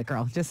dodged a bullet,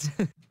 girl. Just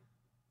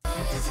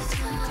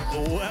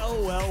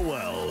Well, well,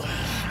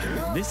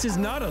 well. This is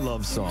not a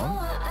love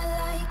song.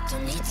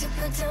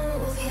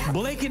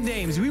 Blake and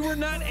Dames, we were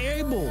not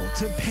able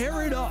to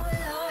pair it up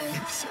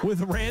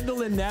with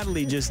Randall and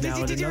Natalie just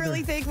now. Did you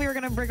really think we were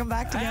going to bring them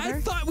back together?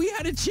 I thought we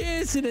had a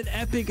chance in an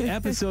epic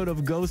episode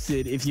of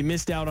Ghosted. If you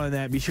missed out on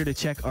that, be sure to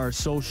check our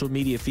social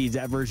media feeds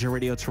at Virgin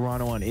Radio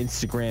Toronto on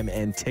Instagram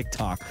and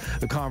TikTok.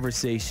 The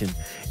conversation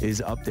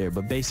is up there.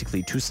 But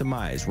basically, to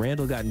surmise,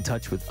 Randall got in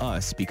touch with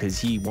us because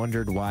he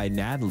wondered why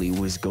Natalie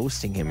was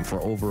ghosting him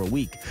for over a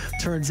week.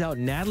 Turns out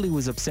Natalie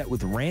was upset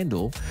with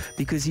Randall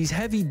because he's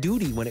heavy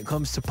duty when it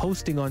comes to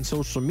posting on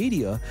social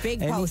media.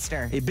 Big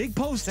poster. A big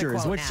poster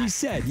is what she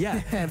said.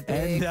 Yeah.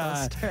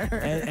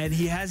 And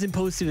he hasn't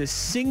posted a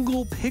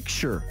single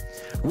picture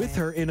with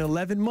her in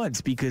 11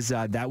 months because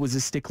that was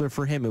a stickler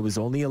for him. It was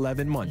only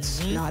 11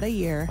 months. Not a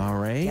year. All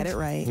right. Get it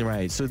right.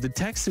 Right. So the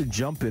texts are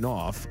jumping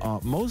off,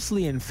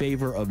 mostly in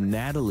favor of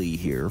Natalie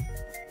here.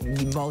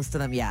 Most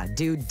of them, yeah.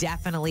 Dude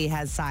definitely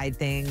has side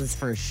things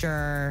for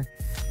sure.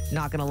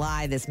 Not gonna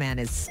lie, this man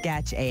is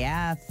sketch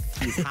AF.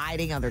 He's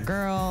hiding other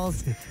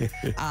girls.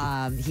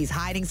 He's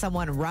hiding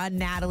someone. Run,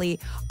 Natalie.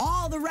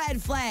 All the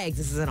red flags.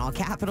 This is in all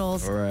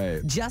capitals. All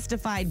right.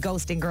 Justified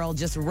ghosting girl.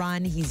 Just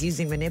run. He's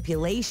using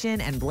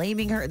manipulation and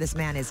blaming her. This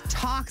man is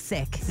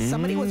toxic.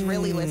 Somebody was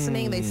really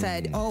listening. They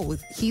said, oh,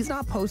 he's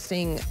not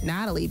posting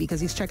Natalie because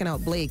he's checking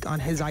out Blake on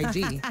his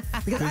IG.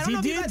 Because he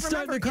did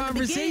start the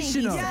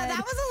conversation up. Yeah,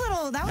 that was a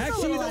little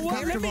Actually, you know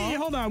what?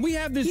 Hold on. We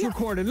have this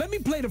recorded. Let me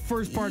play the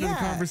first part of the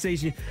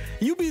conversation.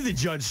 You be the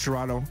judge,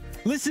 Toronto.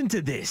 Listen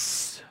to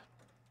this.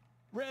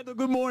 Randall,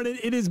 good morning.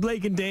 It is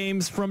Blake and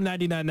Dames from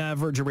 99.9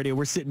 Virgin Radio.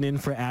 We're sitting in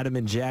for Adam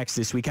and Jax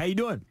this week. How you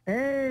doing?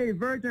 Hey,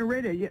 Virgin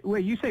Radio.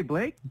 Wait, you say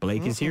Blake?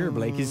 Blake is here.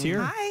 Blake is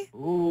here. Hi.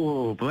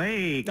 Ooh,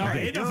 Blake. All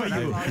right, enough of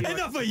you.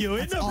 Enough of you.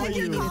 Enough of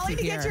you. You're calling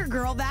to get your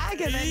girl back,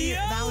 and then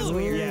that was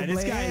weird. Yeah,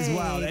 this guy is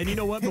wild. And you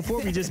know what?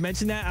 Before we just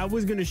mentioned that, I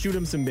was going to shoot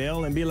him some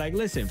bail and be like,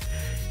 listen,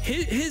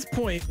 his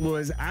point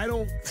was I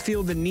don't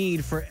feel the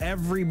need for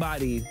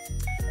everybody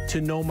to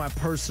know my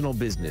personal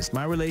business.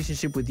 My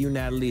relationship with you,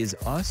 Natalie, is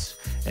us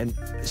and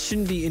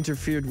shouldn't be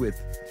interfered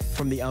with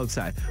from the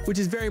outside, which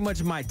is very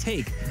much my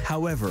take.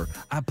 However,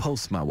 I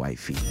post my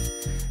wifey,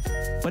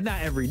 but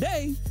not every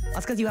day.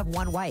 That's because you have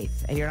one wife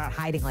and you're not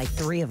hiding like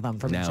three of them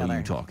from each other. Now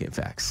you talking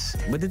facts.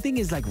 But the thing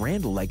is, like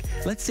Randall, like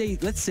let's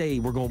say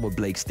we're going with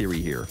Blake's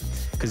theory here,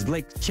 because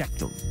Blake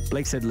checked him.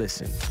 Blake said,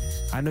 "Listen,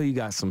 I know you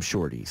got some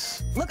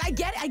shorties." Look, I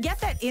get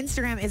that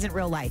Instagram isn't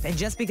real life, and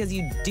just because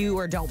you do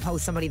or don't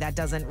post somebody, that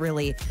doesn't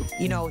really,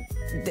 you know,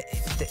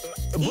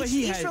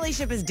 each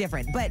relationship is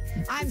different. But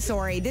I'm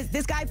sorry,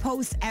 this guy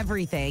posts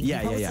everything. He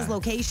posts his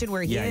location,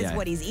 where he is,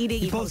 what he's eating.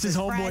 He posts his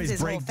friends,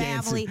 his whole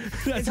family.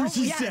 That's what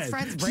she said. His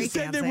friends break she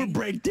said they were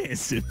break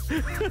dancing.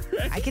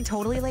 I can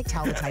totally like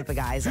tell the type of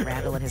guys that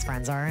Randall and his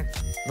friends aren't.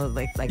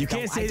 Like you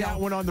can't say that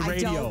one on the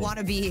radio. I don't want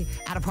to be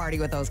at a party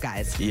with those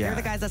guys. Yeah. They're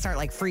the guys that start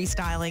like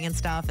freestyling and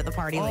stuff at the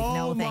party. Like,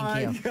 no,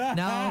 thank you. God.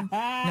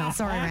 No,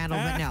 sorry, Randall,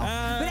 but no.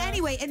 But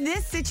anyway, in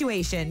this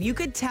situation, you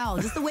could tell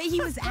just the way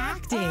he was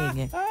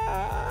acting.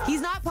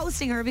 He's not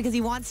posting her because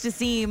he wants to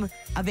seem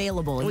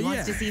available. He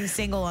wants to seem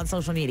single on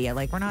social media.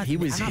 Like, we're not. He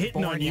was I'm not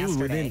hitting born on you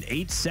yesterday. within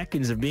 8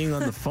 seconds of being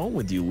on the phone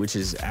with you, which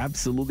is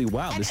absolutely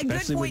wild, And a good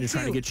especially when point, you're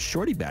trying to too. get your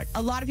shorty back.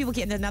 A lot of people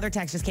came, another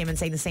text just came in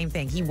saying the same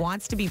thing. He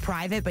wants to be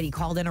private, but he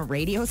called in a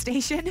radio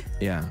station.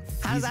 Yeah.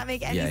 How does that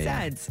make any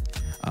sense?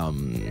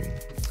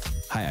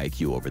 High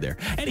IQ over there.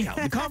 Anyhow,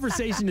 the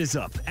conversation is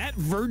up at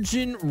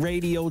Virgin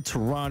Radio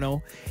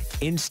Toronto.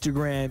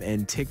 Instagram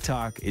and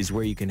TikTok is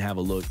where you can have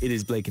a look. It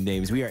is Blake and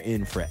Dames. We are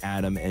in for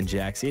Adam and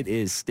Jax. It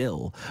is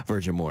still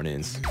Virgin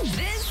Mornings.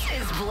 This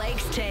is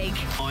Blake's Take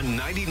On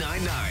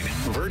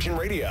 99.9 Virgin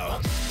Radio.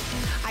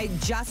 I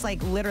just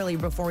literally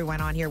before we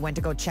went on here went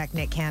to go check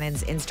Nick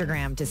Cannon's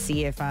Instagram to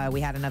see if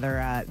we had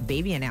another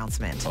baby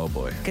announcement. Oh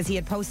boy. Because he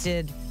had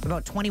posted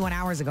about 21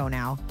 hours ago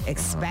now.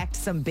 Expect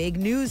some big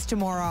news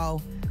tomorrow.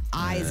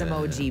 Eyes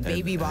emoji,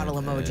 baby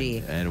bottle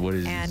emoji. And what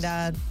is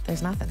And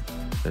there's nothing.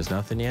 There's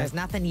nothing yet? There's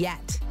nothing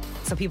yet.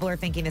 So people are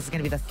thinking this is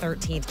going to be the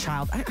 13th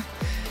child.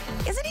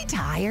 Isn't he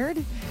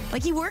tired?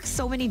 Like, he works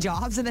so many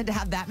jobs and then to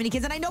have that many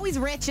kids. And I know he's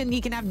rich and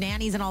he can have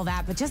nannies and all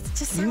that, but just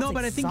sounds No,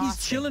 but I think he's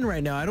exhausting. chilling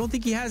right now. I don't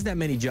think he has that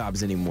many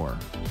jobs anymore.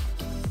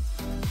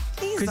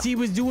 Because he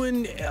was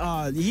doing,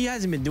 he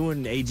hasn't been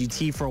doing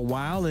AGT for a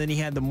while, and then he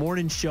had the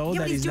morning show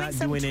that he's not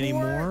doing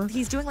anymore.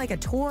 He's doing like a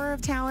tour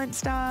of talent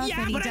stuff. Yeah,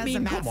 and he but does I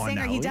mean, the come Masked on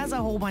Singer. now. He does a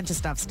whole bunch of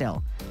stuff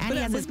still. And But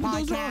he has his those are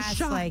all podcast.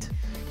 shot. Like,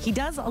 he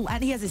does,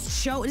 and he has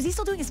his show. Is he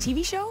still doing his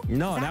TV show?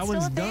 No, Is that still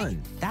one's a thing?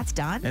 done. That's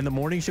done? And the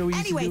morning show he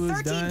used Anyway, to do is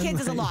 13 done.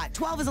 kids is a lot.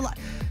 12 is a lot.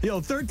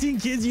 Yo, 13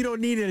 kids, you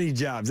don't need any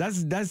jobs.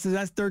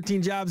 That's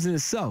 13 jobs in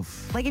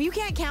itself. Like, if you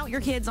can't count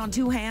your kids on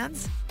two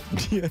hands,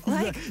 Yeah,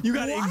 like, you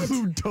got to what?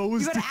 include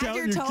toes You to gotta add count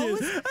your your toes?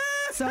 kids.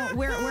 So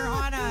we're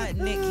on a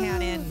Nick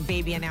Cannon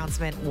baby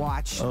announcement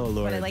watch. Oh,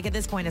 Lord. But like at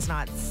this point, it's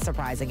not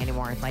surprising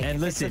anymore. Like And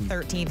if listen, it's the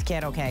 13th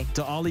kid, okay.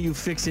 To all of you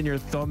fixing your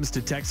thumbs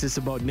to text us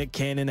about Nick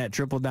Cannon at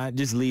 999,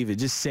 just leave it.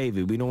 Just save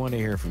it. We don't want to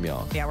hear from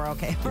y'all. Yeah, we're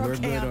okay. We're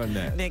okay good on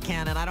that. Nick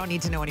Cannon. I don't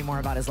need to know any more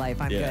about his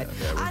life. I'm Yeah, good.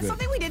 yeah, we're good.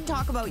 Something we didn't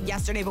talk about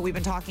yesterday, but we've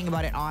been talking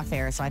about it off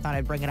air, so I thought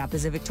I'd bring it up,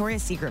 is a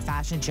Victoria's Secret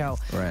fashion show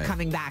Right.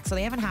 coming back. So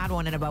they haven't had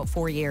one in about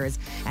 4 years,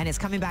 and it's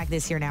coming back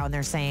this year now, and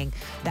they're saying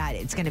that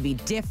it's going to be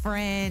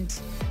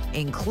different,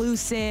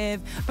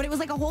 inclusive, but it was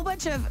like a whole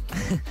bunch of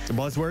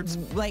Buzzwords?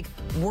 like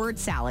word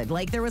salad.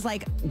 Like there was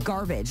like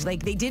garbage.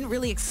 Like they didn't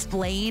really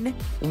explain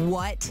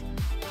what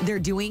they're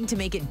doing to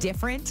make it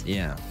different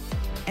Yeah.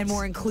 and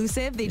more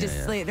inclusive. They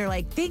just yeah. they're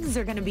like, things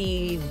are going to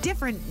be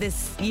different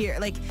this year.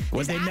 Like they What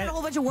just they added meant- a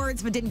whole bunch of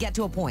words but didn't get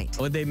to a point.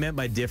 What they meant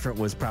by different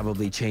was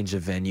probably change the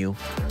venue.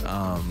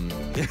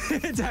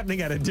 It's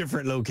happening at a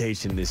different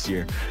location this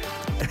year.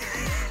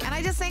 And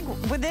I just think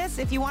with this,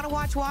 if you want to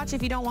watch.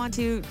 If you don't want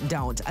to,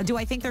 don't. Do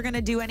I think they're going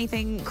to do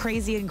anything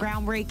crazy and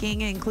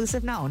groundbreaking and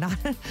inclusive? No,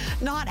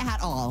 not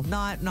at all.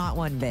 Not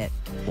one bit.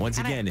 Once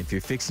And again, if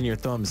you're fixing your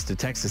thumbs to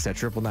text us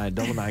at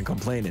 999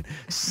 complaining,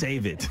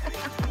 save it.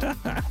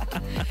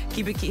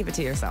 Keep it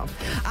to yourself.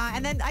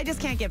 And then I just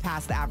can't get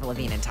past the Avril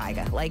Lavigne and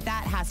Tyga. Like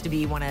that has to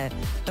be one of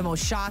the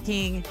most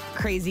shocking,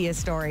 craziest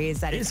stories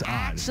that It's is odd.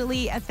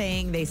 actually a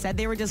thing. They said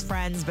they were just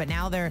friends, but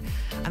now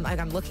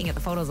I'm looking at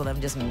the photos of them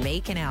just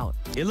making out.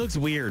 It looks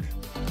weird.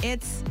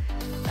 It's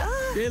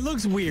It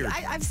looks weird.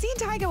 I've seen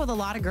Tyga with a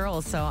lot of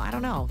girls, so I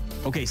don't know.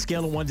 Okay,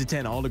 scale of 1 to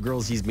 10, all the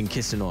girls he's been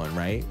kissing on,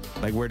 right?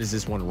 Like, where does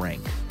this one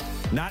rank?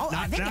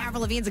 I think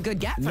Avril Lavigne's a good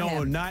get for No,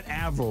 him. not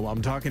Avril.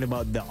 I'm talking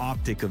about the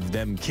optic of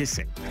them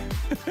kissing.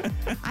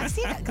 I've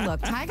seen it. Look,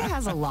 Tyga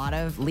has a lot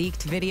of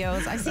leaked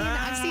videos. I've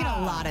seen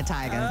a lot of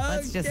Tyga.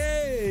 Let's just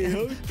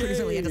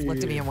Producer Leah just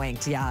looked at me and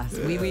winked. Yeah,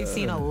 we've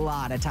seen a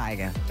lot of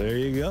Tyga. There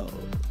you go.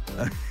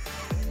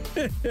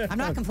 I'm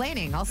not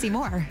complaining. I'll see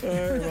more. All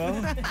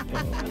right,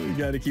 well, you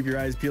got to keep your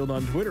eyes peeled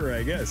on Twitter,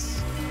 I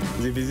guess.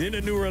 'Cause if he's in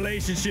a new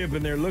relationship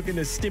and they're looking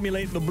to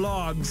stimulate the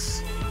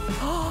blogs.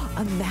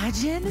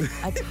 Imagine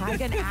a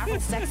Tyga and Avril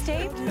sex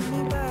tape.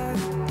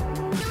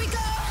 Here we go.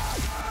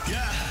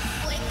 Yeah.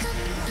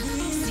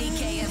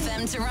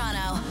 CKFM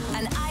Toronto,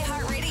 an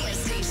iHeartRadio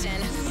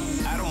station.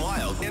 Adam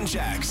Wilde and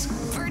Jax.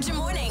 Virgin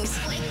Mornings.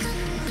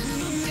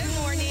 Good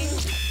morning.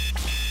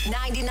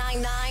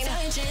 99.9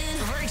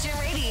 Virgin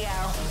Radio.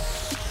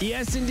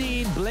 Yes,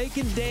 indeed. Blake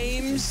and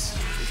Dames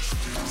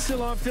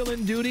still on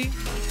filling duty.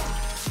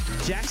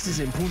 Jax is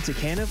in Punta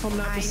Cana, if I'm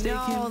not mistaken.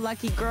 I know,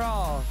 lucky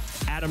girl.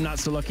 Adam, not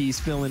so lucky, he's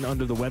feeling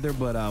under the weather,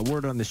 but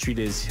word on the street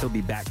is he'll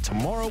be back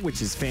tomorrow,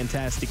 which is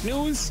fantastic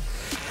news.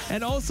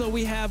 And also,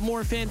 we have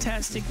more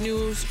fantastic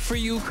news for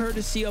you,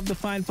 courtesy of the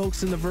fine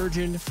folks in the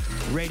Virgin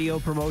Radio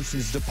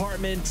Promotions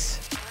Department.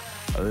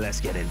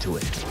 Let's get into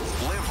it.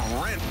 Live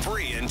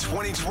rent-free in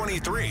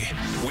 2023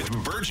 with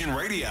Virgin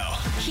Radio.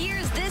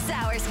 Here's this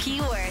hour's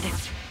keyword.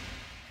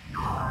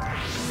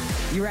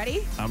 You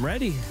ready? I'm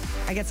ready.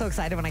 I get so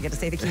excited when I get to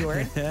say the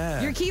keyword.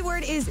 Yeah. Your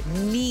keyword is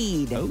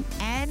need. Oh.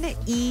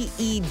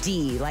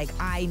 N-E-E-D. Like,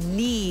 I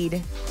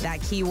need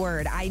that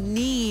keyword. I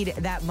need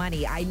that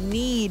money. I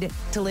need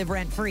to live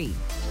rent-free.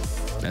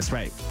 That's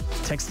right.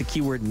 Text the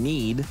keyword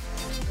need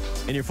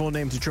and your full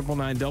name to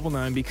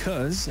 99999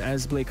 because,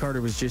 as Blake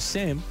Carter was just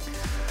saying,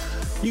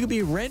 you could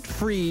be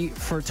rent-free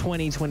for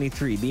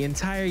 2023, the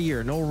entire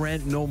year. No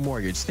rent, no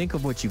mortgage. Think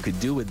of what you could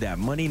do with that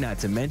money, not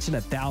to mention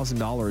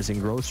 $1,000 in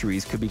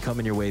groceries could be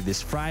coming your way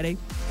this Friday.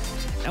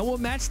 And we'll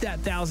match that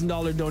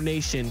 $1,000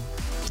 donation,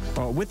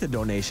 or with a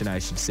donation, I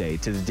should say,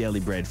 to the Daily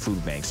Bread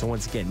Food Bank. So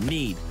once again,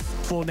 need,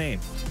 full name,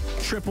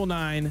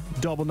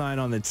 99999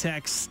 on the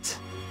text.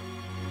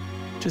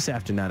 Just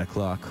after 9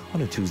 o'clock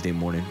on a Tuesday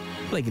morning.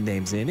 Blake and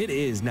Dames in. It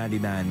is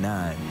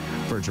 99.9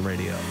 Virgin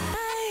Radio.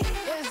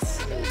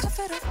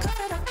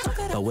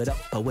 Pull it up,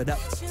 pull it up.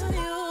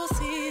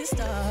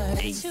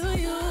 Hey.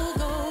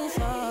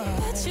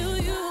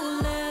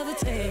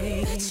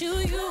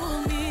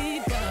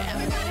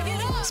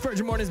 It's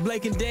Virgin Mornings,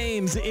 Blake and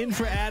Dames in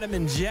for Adam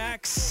and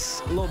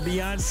Jax. A little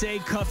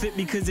Beyonce, cuff it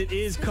because it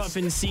is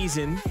cuffing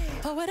season.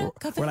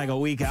 We're like a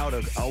week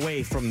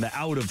away from the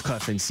out of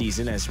cuffing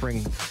season as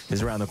spring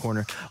is around the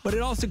corner. But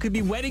it also could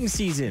be wedding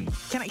season.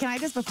 Can I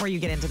just, before you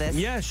get into this?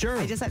 Yeah,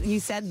 sure. You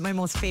said my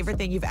most favorite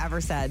thing you've ever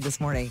said this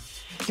morning.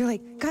 You're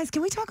like, guys,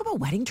 can we talk about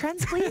wedding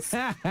trends, please? Go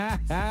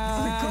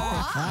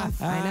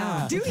off. I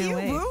know. Do you,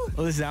 boo?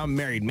 Well, listen, I'm a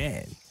married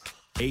man.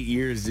 8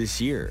 years this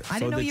year. I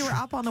didn't know you were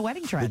up on the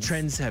wedding trends. The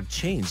trends have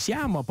changed.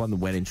 Yeah, I'm up on the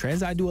wedding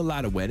trends. I do a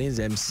lot of weddings,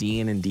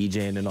 MCing and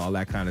DJing and all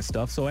that kind of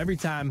stuff. So every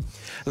time,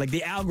 like,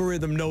 the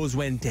algorithm knows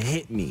when to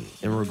hit me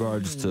in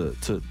regards to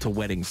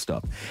wedding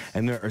stuff.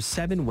 And there are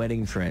 7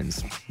 wedding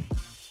trends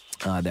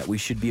that we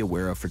should be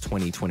aware of for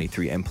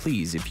 2023. And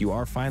please, if you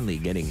are finally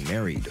getting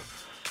married,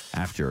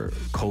 after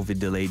COVID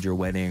delayed your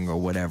wedding or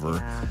whatever.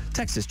 Yeah.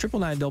 Text us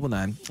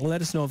 99999.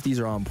 Let us know if these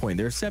are on point.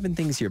 There are 7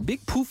 things here.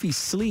 Big poofy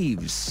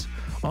sleeves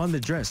on the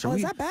dress.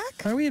 Is that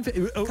back? Are we?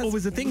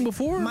 Was the thing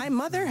before? My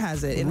mother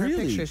has it in her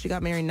Really? picture. She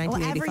got married in Well,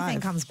 1985.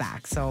 everything comes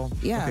back, so.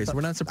 Yeah. Okay, so but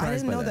we're not surprised I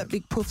didn't by know that.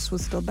 Big Poofs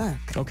was still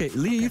back. Okay,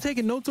 Leah, you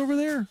taking notes over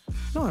there?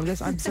 No, I'm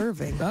just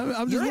observing.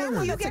 I'm just wondering.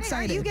 Are you That's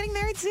exciting. getting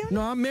married soon?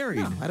 No, I'm married.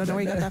 No, I don't know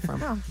where you got that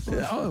from.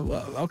 Oh,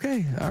 well,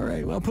 okay. All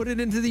right. Well, put it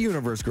into the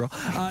universe, girl.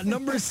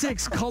 Number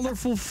 6,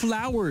 colorful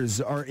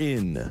flowers are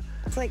in.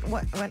 It's like,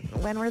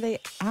 when were they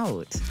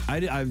out?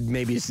 I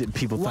maybe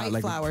people thought White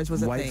like flowers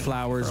was a white thing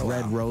flowers, for a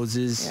red while.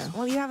 roses. Yeah.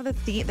 Well, you have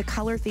the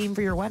color theme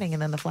for your wedding,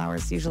 and then the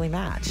flowers usually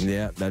match.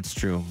 Yeah, that's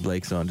true.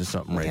 Blake's onto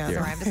something right Yeah, there.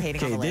 Sorry, I'm just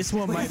hating on Okay, the this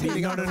list. one might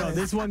be no.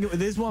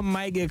 This one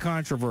might get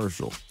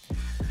controversial.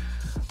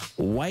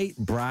 White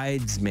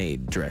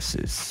bridesmaid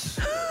dresses.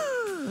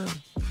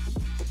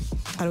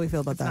 How do we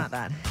feel about that? Not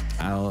bad.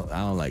 I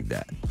don't like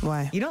that.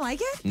 Why? You don't like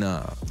it?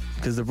 No,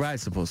 because the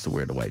bride's supposed to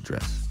wear the white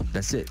dress.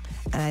 That's it.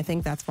 And I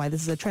think that's why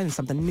this is a trend,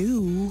 something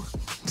new.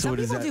 So Some what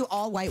is people that? do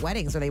all white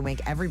weddings, where they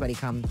make everybody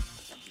come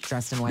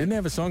dressed in white. Didn't they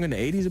have a song in the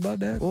 80s about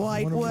that?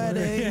 White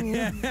wedding.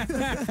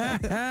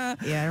 Yeah,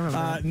 I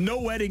remember. No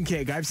wedding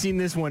cake. I've seen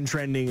this one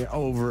trending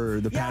over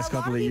the past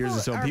couple of years or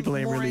so. People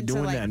ain't really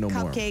doing that no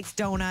more. Cupcakes,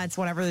 donuts,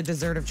 whatever the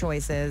dessert of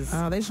choice is.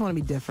 Oh, they just want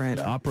to be different.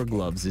 Opera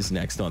gloves is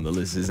next on the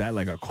list. Is that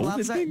like a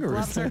COVID thing?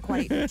 Gloves are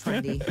quite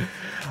trendy.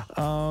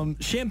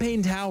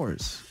 Champagne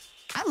towers.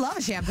 I love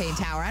a champagne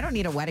tower. I don't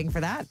need a wedding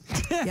for that.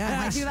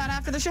 Yeah. I do that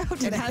after the show It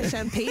today. has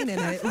champagne in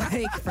it,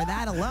 like, for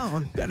that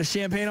alone. Got a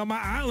champagne on my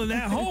island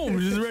at home,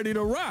 just ready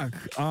to rock.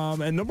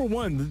 And number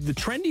 1, the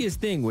trendiest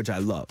thing, which I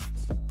love,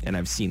 and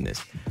I've seen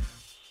this,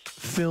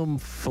 film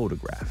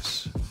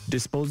photographs,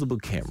 disposable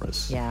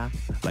cameras. Yeah.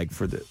 Like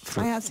for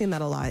I have seen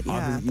that a lot.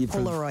 Yeah, obviously,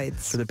 the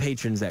Polaroids. for the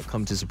patrons that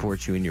come to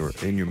support you in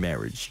your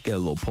marriage. You get a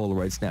little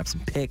Polaroid, snap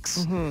some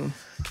pics.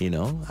 You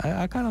know,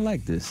 I kind of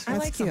like this. I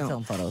That's like some cute.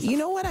 film photos. You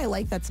know what I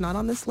like that's not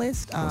on this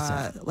list?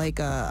 Like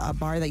a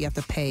bar that you have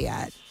to pay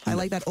at. I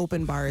like that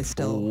open bar is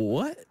still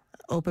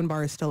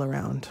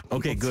around.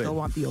 Okay, People good. Still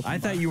want the open I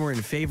bar. thought you were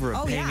in favor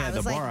of Oh, paying yeah, I at the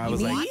was like, bar. I you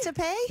was like, want to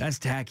pay? that's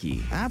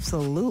tacky.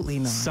 Absolutely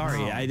not. Sorry,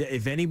 No.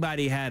 if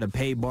anybody had a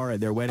pay bar at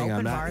their wedding, I'm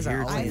Open not bars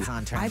here are to always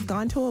on trend. I've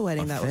gone to a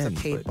wedding that was a offend,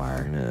 paid but,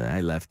 bar.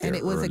 I left there And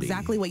it was early.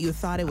 exactly what you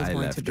thought it was I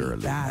going left to be.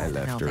 early. I Bad.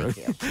 left No, early.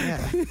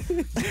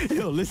 thank you.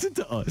 Yo, listen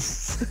to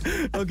us.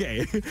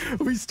 Okay,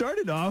 we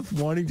started off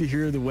wanting to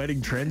hear the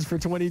wedding trends for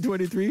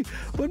 2023,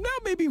 but now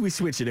maybe we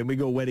switch it and we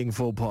go wedding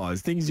faux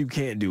pas. Things you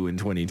can't do in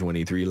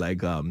 2023,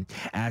 like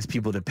ask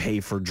people to pay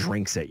for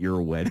drinks at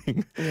your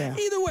wedding. Yeah.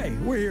 Either way,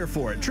 we're here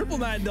for it.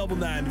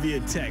 99999 via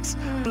text.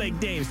 Blake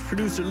Dames,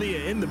 producer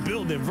Leah in the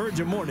building.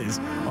 Virgin Mornings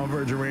on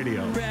Virgin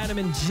Radio. Adam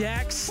and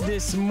Jax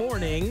this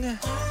morning.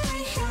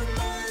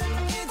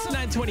 It's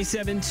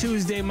 9:27,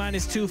 Tuesday,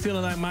 -2,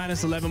 feeling like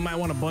 -11. Might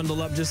want to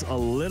bundle up just a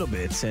little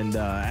bit. And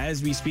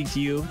as we speak to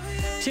you,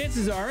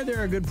 chances are there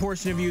are a good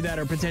portion of you that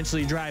are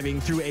potentially driving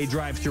through a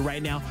drive-thru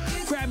right now,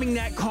 grabbing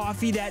that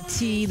coffee, that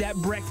tea, that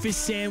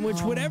breakfast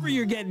sandwich, whatever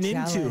you're getting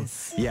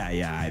jealous. into.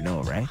 Yeah, I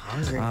know, right?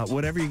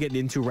 Whatever you're getting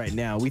into right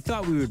now, we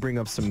thought we would bring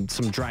up some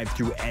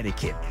drive-thru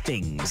etiquette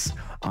things,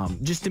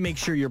 just to make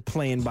sure you're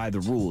playing by the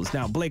rules.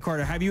 Now, Blake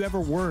Carter, have you ever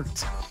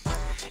worked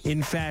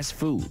in fast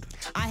food?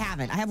 I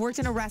haven't. I have worked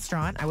in a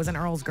restaurant. I was an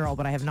Earl's girl,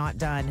 but I have not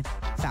done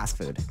fast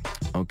food.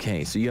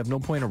 Okay, so you have no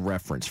point of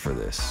reference for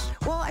this.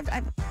 Well,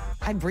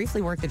 I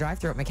briefly worked the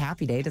drive-thru at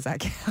McHappy Day. Does that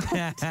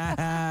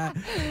count?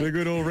 The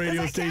good old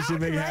radio Does that station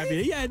count, make right?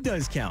 happy. Yeah, it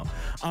does count.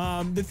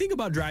 The thing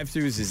about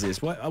drive-thrus is this: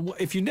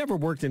 if you never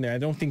worked in there, I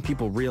don't think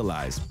people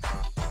realize.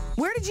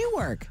 Where did you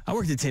work? I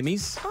worked at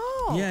Timmy's.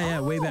 Oh, yeah,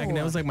 way back, and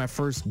that oh. was like my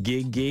first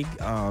gig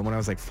when I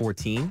was like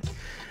 14.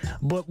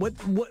 But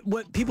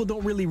what people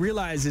don't really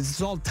realize is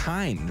it's all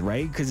timed,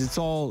 right? Because it's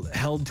all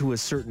held to a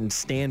certain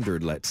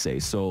standard, let's say.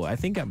 So I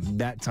think at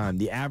that time,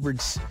 the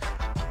average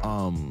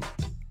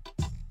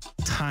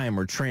time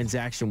or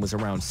transaction was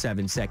around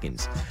 7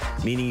 seconds,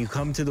 meaning you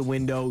come to the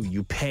window,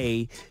 you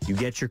pay, you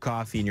get your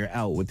coffee, and you're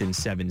out within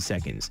 7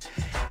 seconds.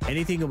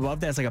 Anything above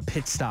that's like a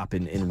pit stop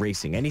in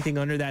racing. Anything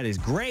under that is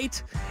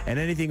great, and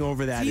anything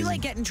over that Do you is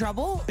like get in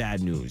trouble?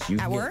 bad news. You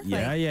At can work?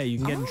 Yeah, Like- you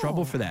can get in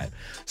trouble Oh. for that.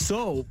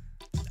 So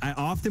I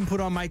often put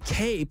on my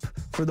cape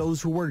for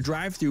those who work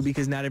drive-thru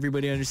because not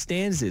everybody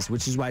understands this,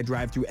 which is why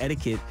drive-thru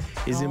etiquette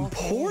is Okay.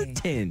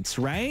 important,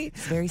 right?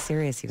 It's very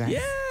serious, you guys.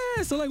 Yeah.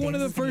 So like one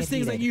of the Things can first get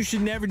things like heated.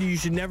 you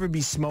should never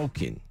be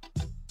smoking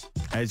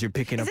as you're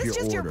picking Is up this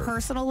your just order. your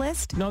personal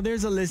list? No,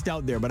 there's a list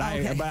out there, but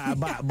Okay.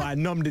 I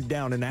numbed it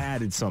down and I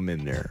added some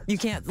in there. You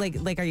can't like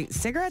are you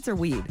cigarettes or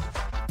weed?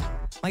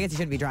 I guess you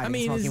shouldn't be driving I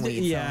mean, smoking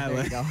it's- weed. yeah, so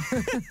there you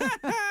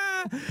go.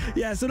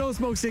 Yeah, so don't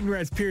smoke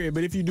cigarettes, period.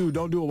 But if you do,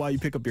 don't do it while you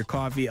pick up your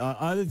coffee.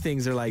 Other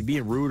things are like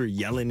being rude or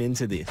yelling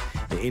into the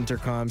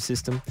intercom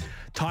system,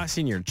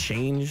 tossing your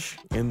change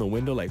in the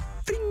window like,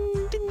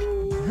 ding, ding,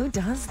 ding. Who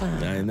does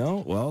that? I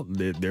know. Well,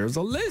 there's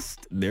a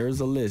list. There's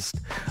a list.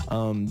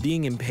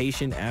 Being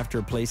impatient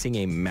after placing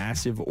a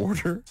massive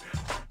order.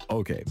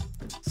 Okay,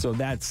 so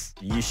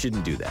you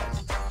shouldn't do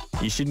that.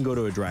 You shouldn't go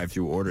to a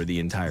drive-through, order the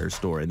entire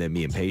store, and then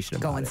be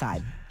impatient about Go it.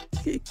 inside.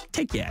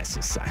 Take your ass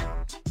inside.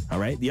 All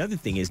right? The other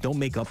thing is don't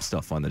make up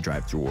stuff on the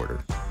drive-through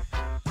order.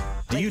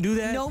 Do you do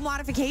that? No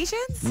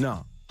modifications?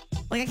 No.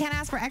 Like I can't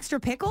ask for extra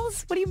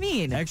pickles? What do you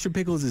mean? Extra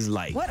pickles is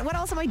light. What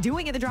else am I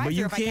doing at the But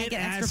drive-thru if I can't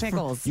get extra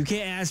pickles? You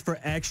can't ask for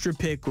extra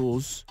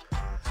pickles,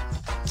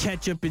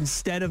 ketchup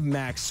instead of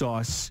mac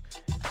sauce,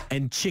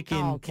 and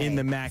chicken in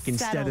the mac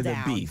instead Settle of the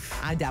down. beef.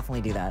 I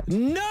definitely do that.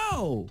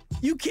 No,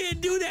 you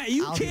can't do that.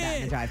 I'll do that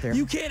in the drive-thru.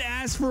 You can't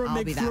ask for a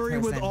I'll be that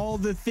McFlurry with person. all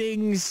the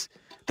things.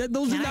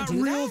 Those Can are I not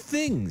do real that?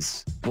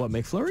 things. What,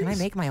 McFlurries? Can I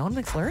make my own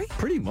McFlurry?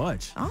 Pretty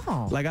much.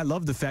 Oh. Like, I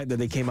love the fact that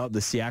they came out the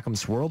Siakam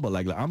Swirl, but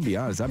like, I'm gonna be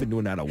honest, I've been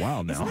doing that a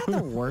while now. Isn't that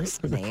the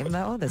worst name,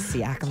 though? The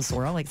Siakam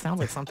Swirl? Like, sounds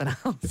like something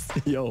else.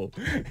 Yo.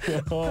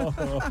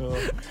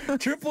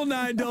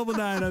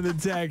 999 on the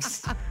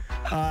text.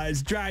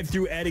 It's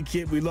drive-through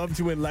etiquette. We love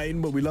to enlighten,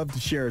 but we love to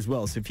share as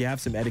well. So if you have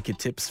some etiquette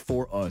tips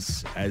for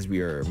us as we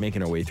are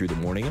making our way through the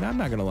morning, and I'm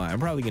not going to lie, I'm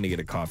probably going to get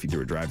a coffee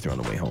through a drive-through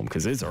on the way home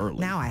because it's early.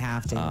 Now I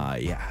have to.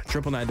 Yeah.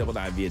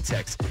 999 via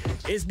text.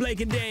 It's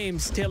Blake and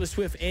Dames, Taylor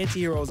Swift,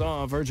 Anti-Heroes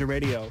on Virgin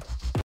Radio.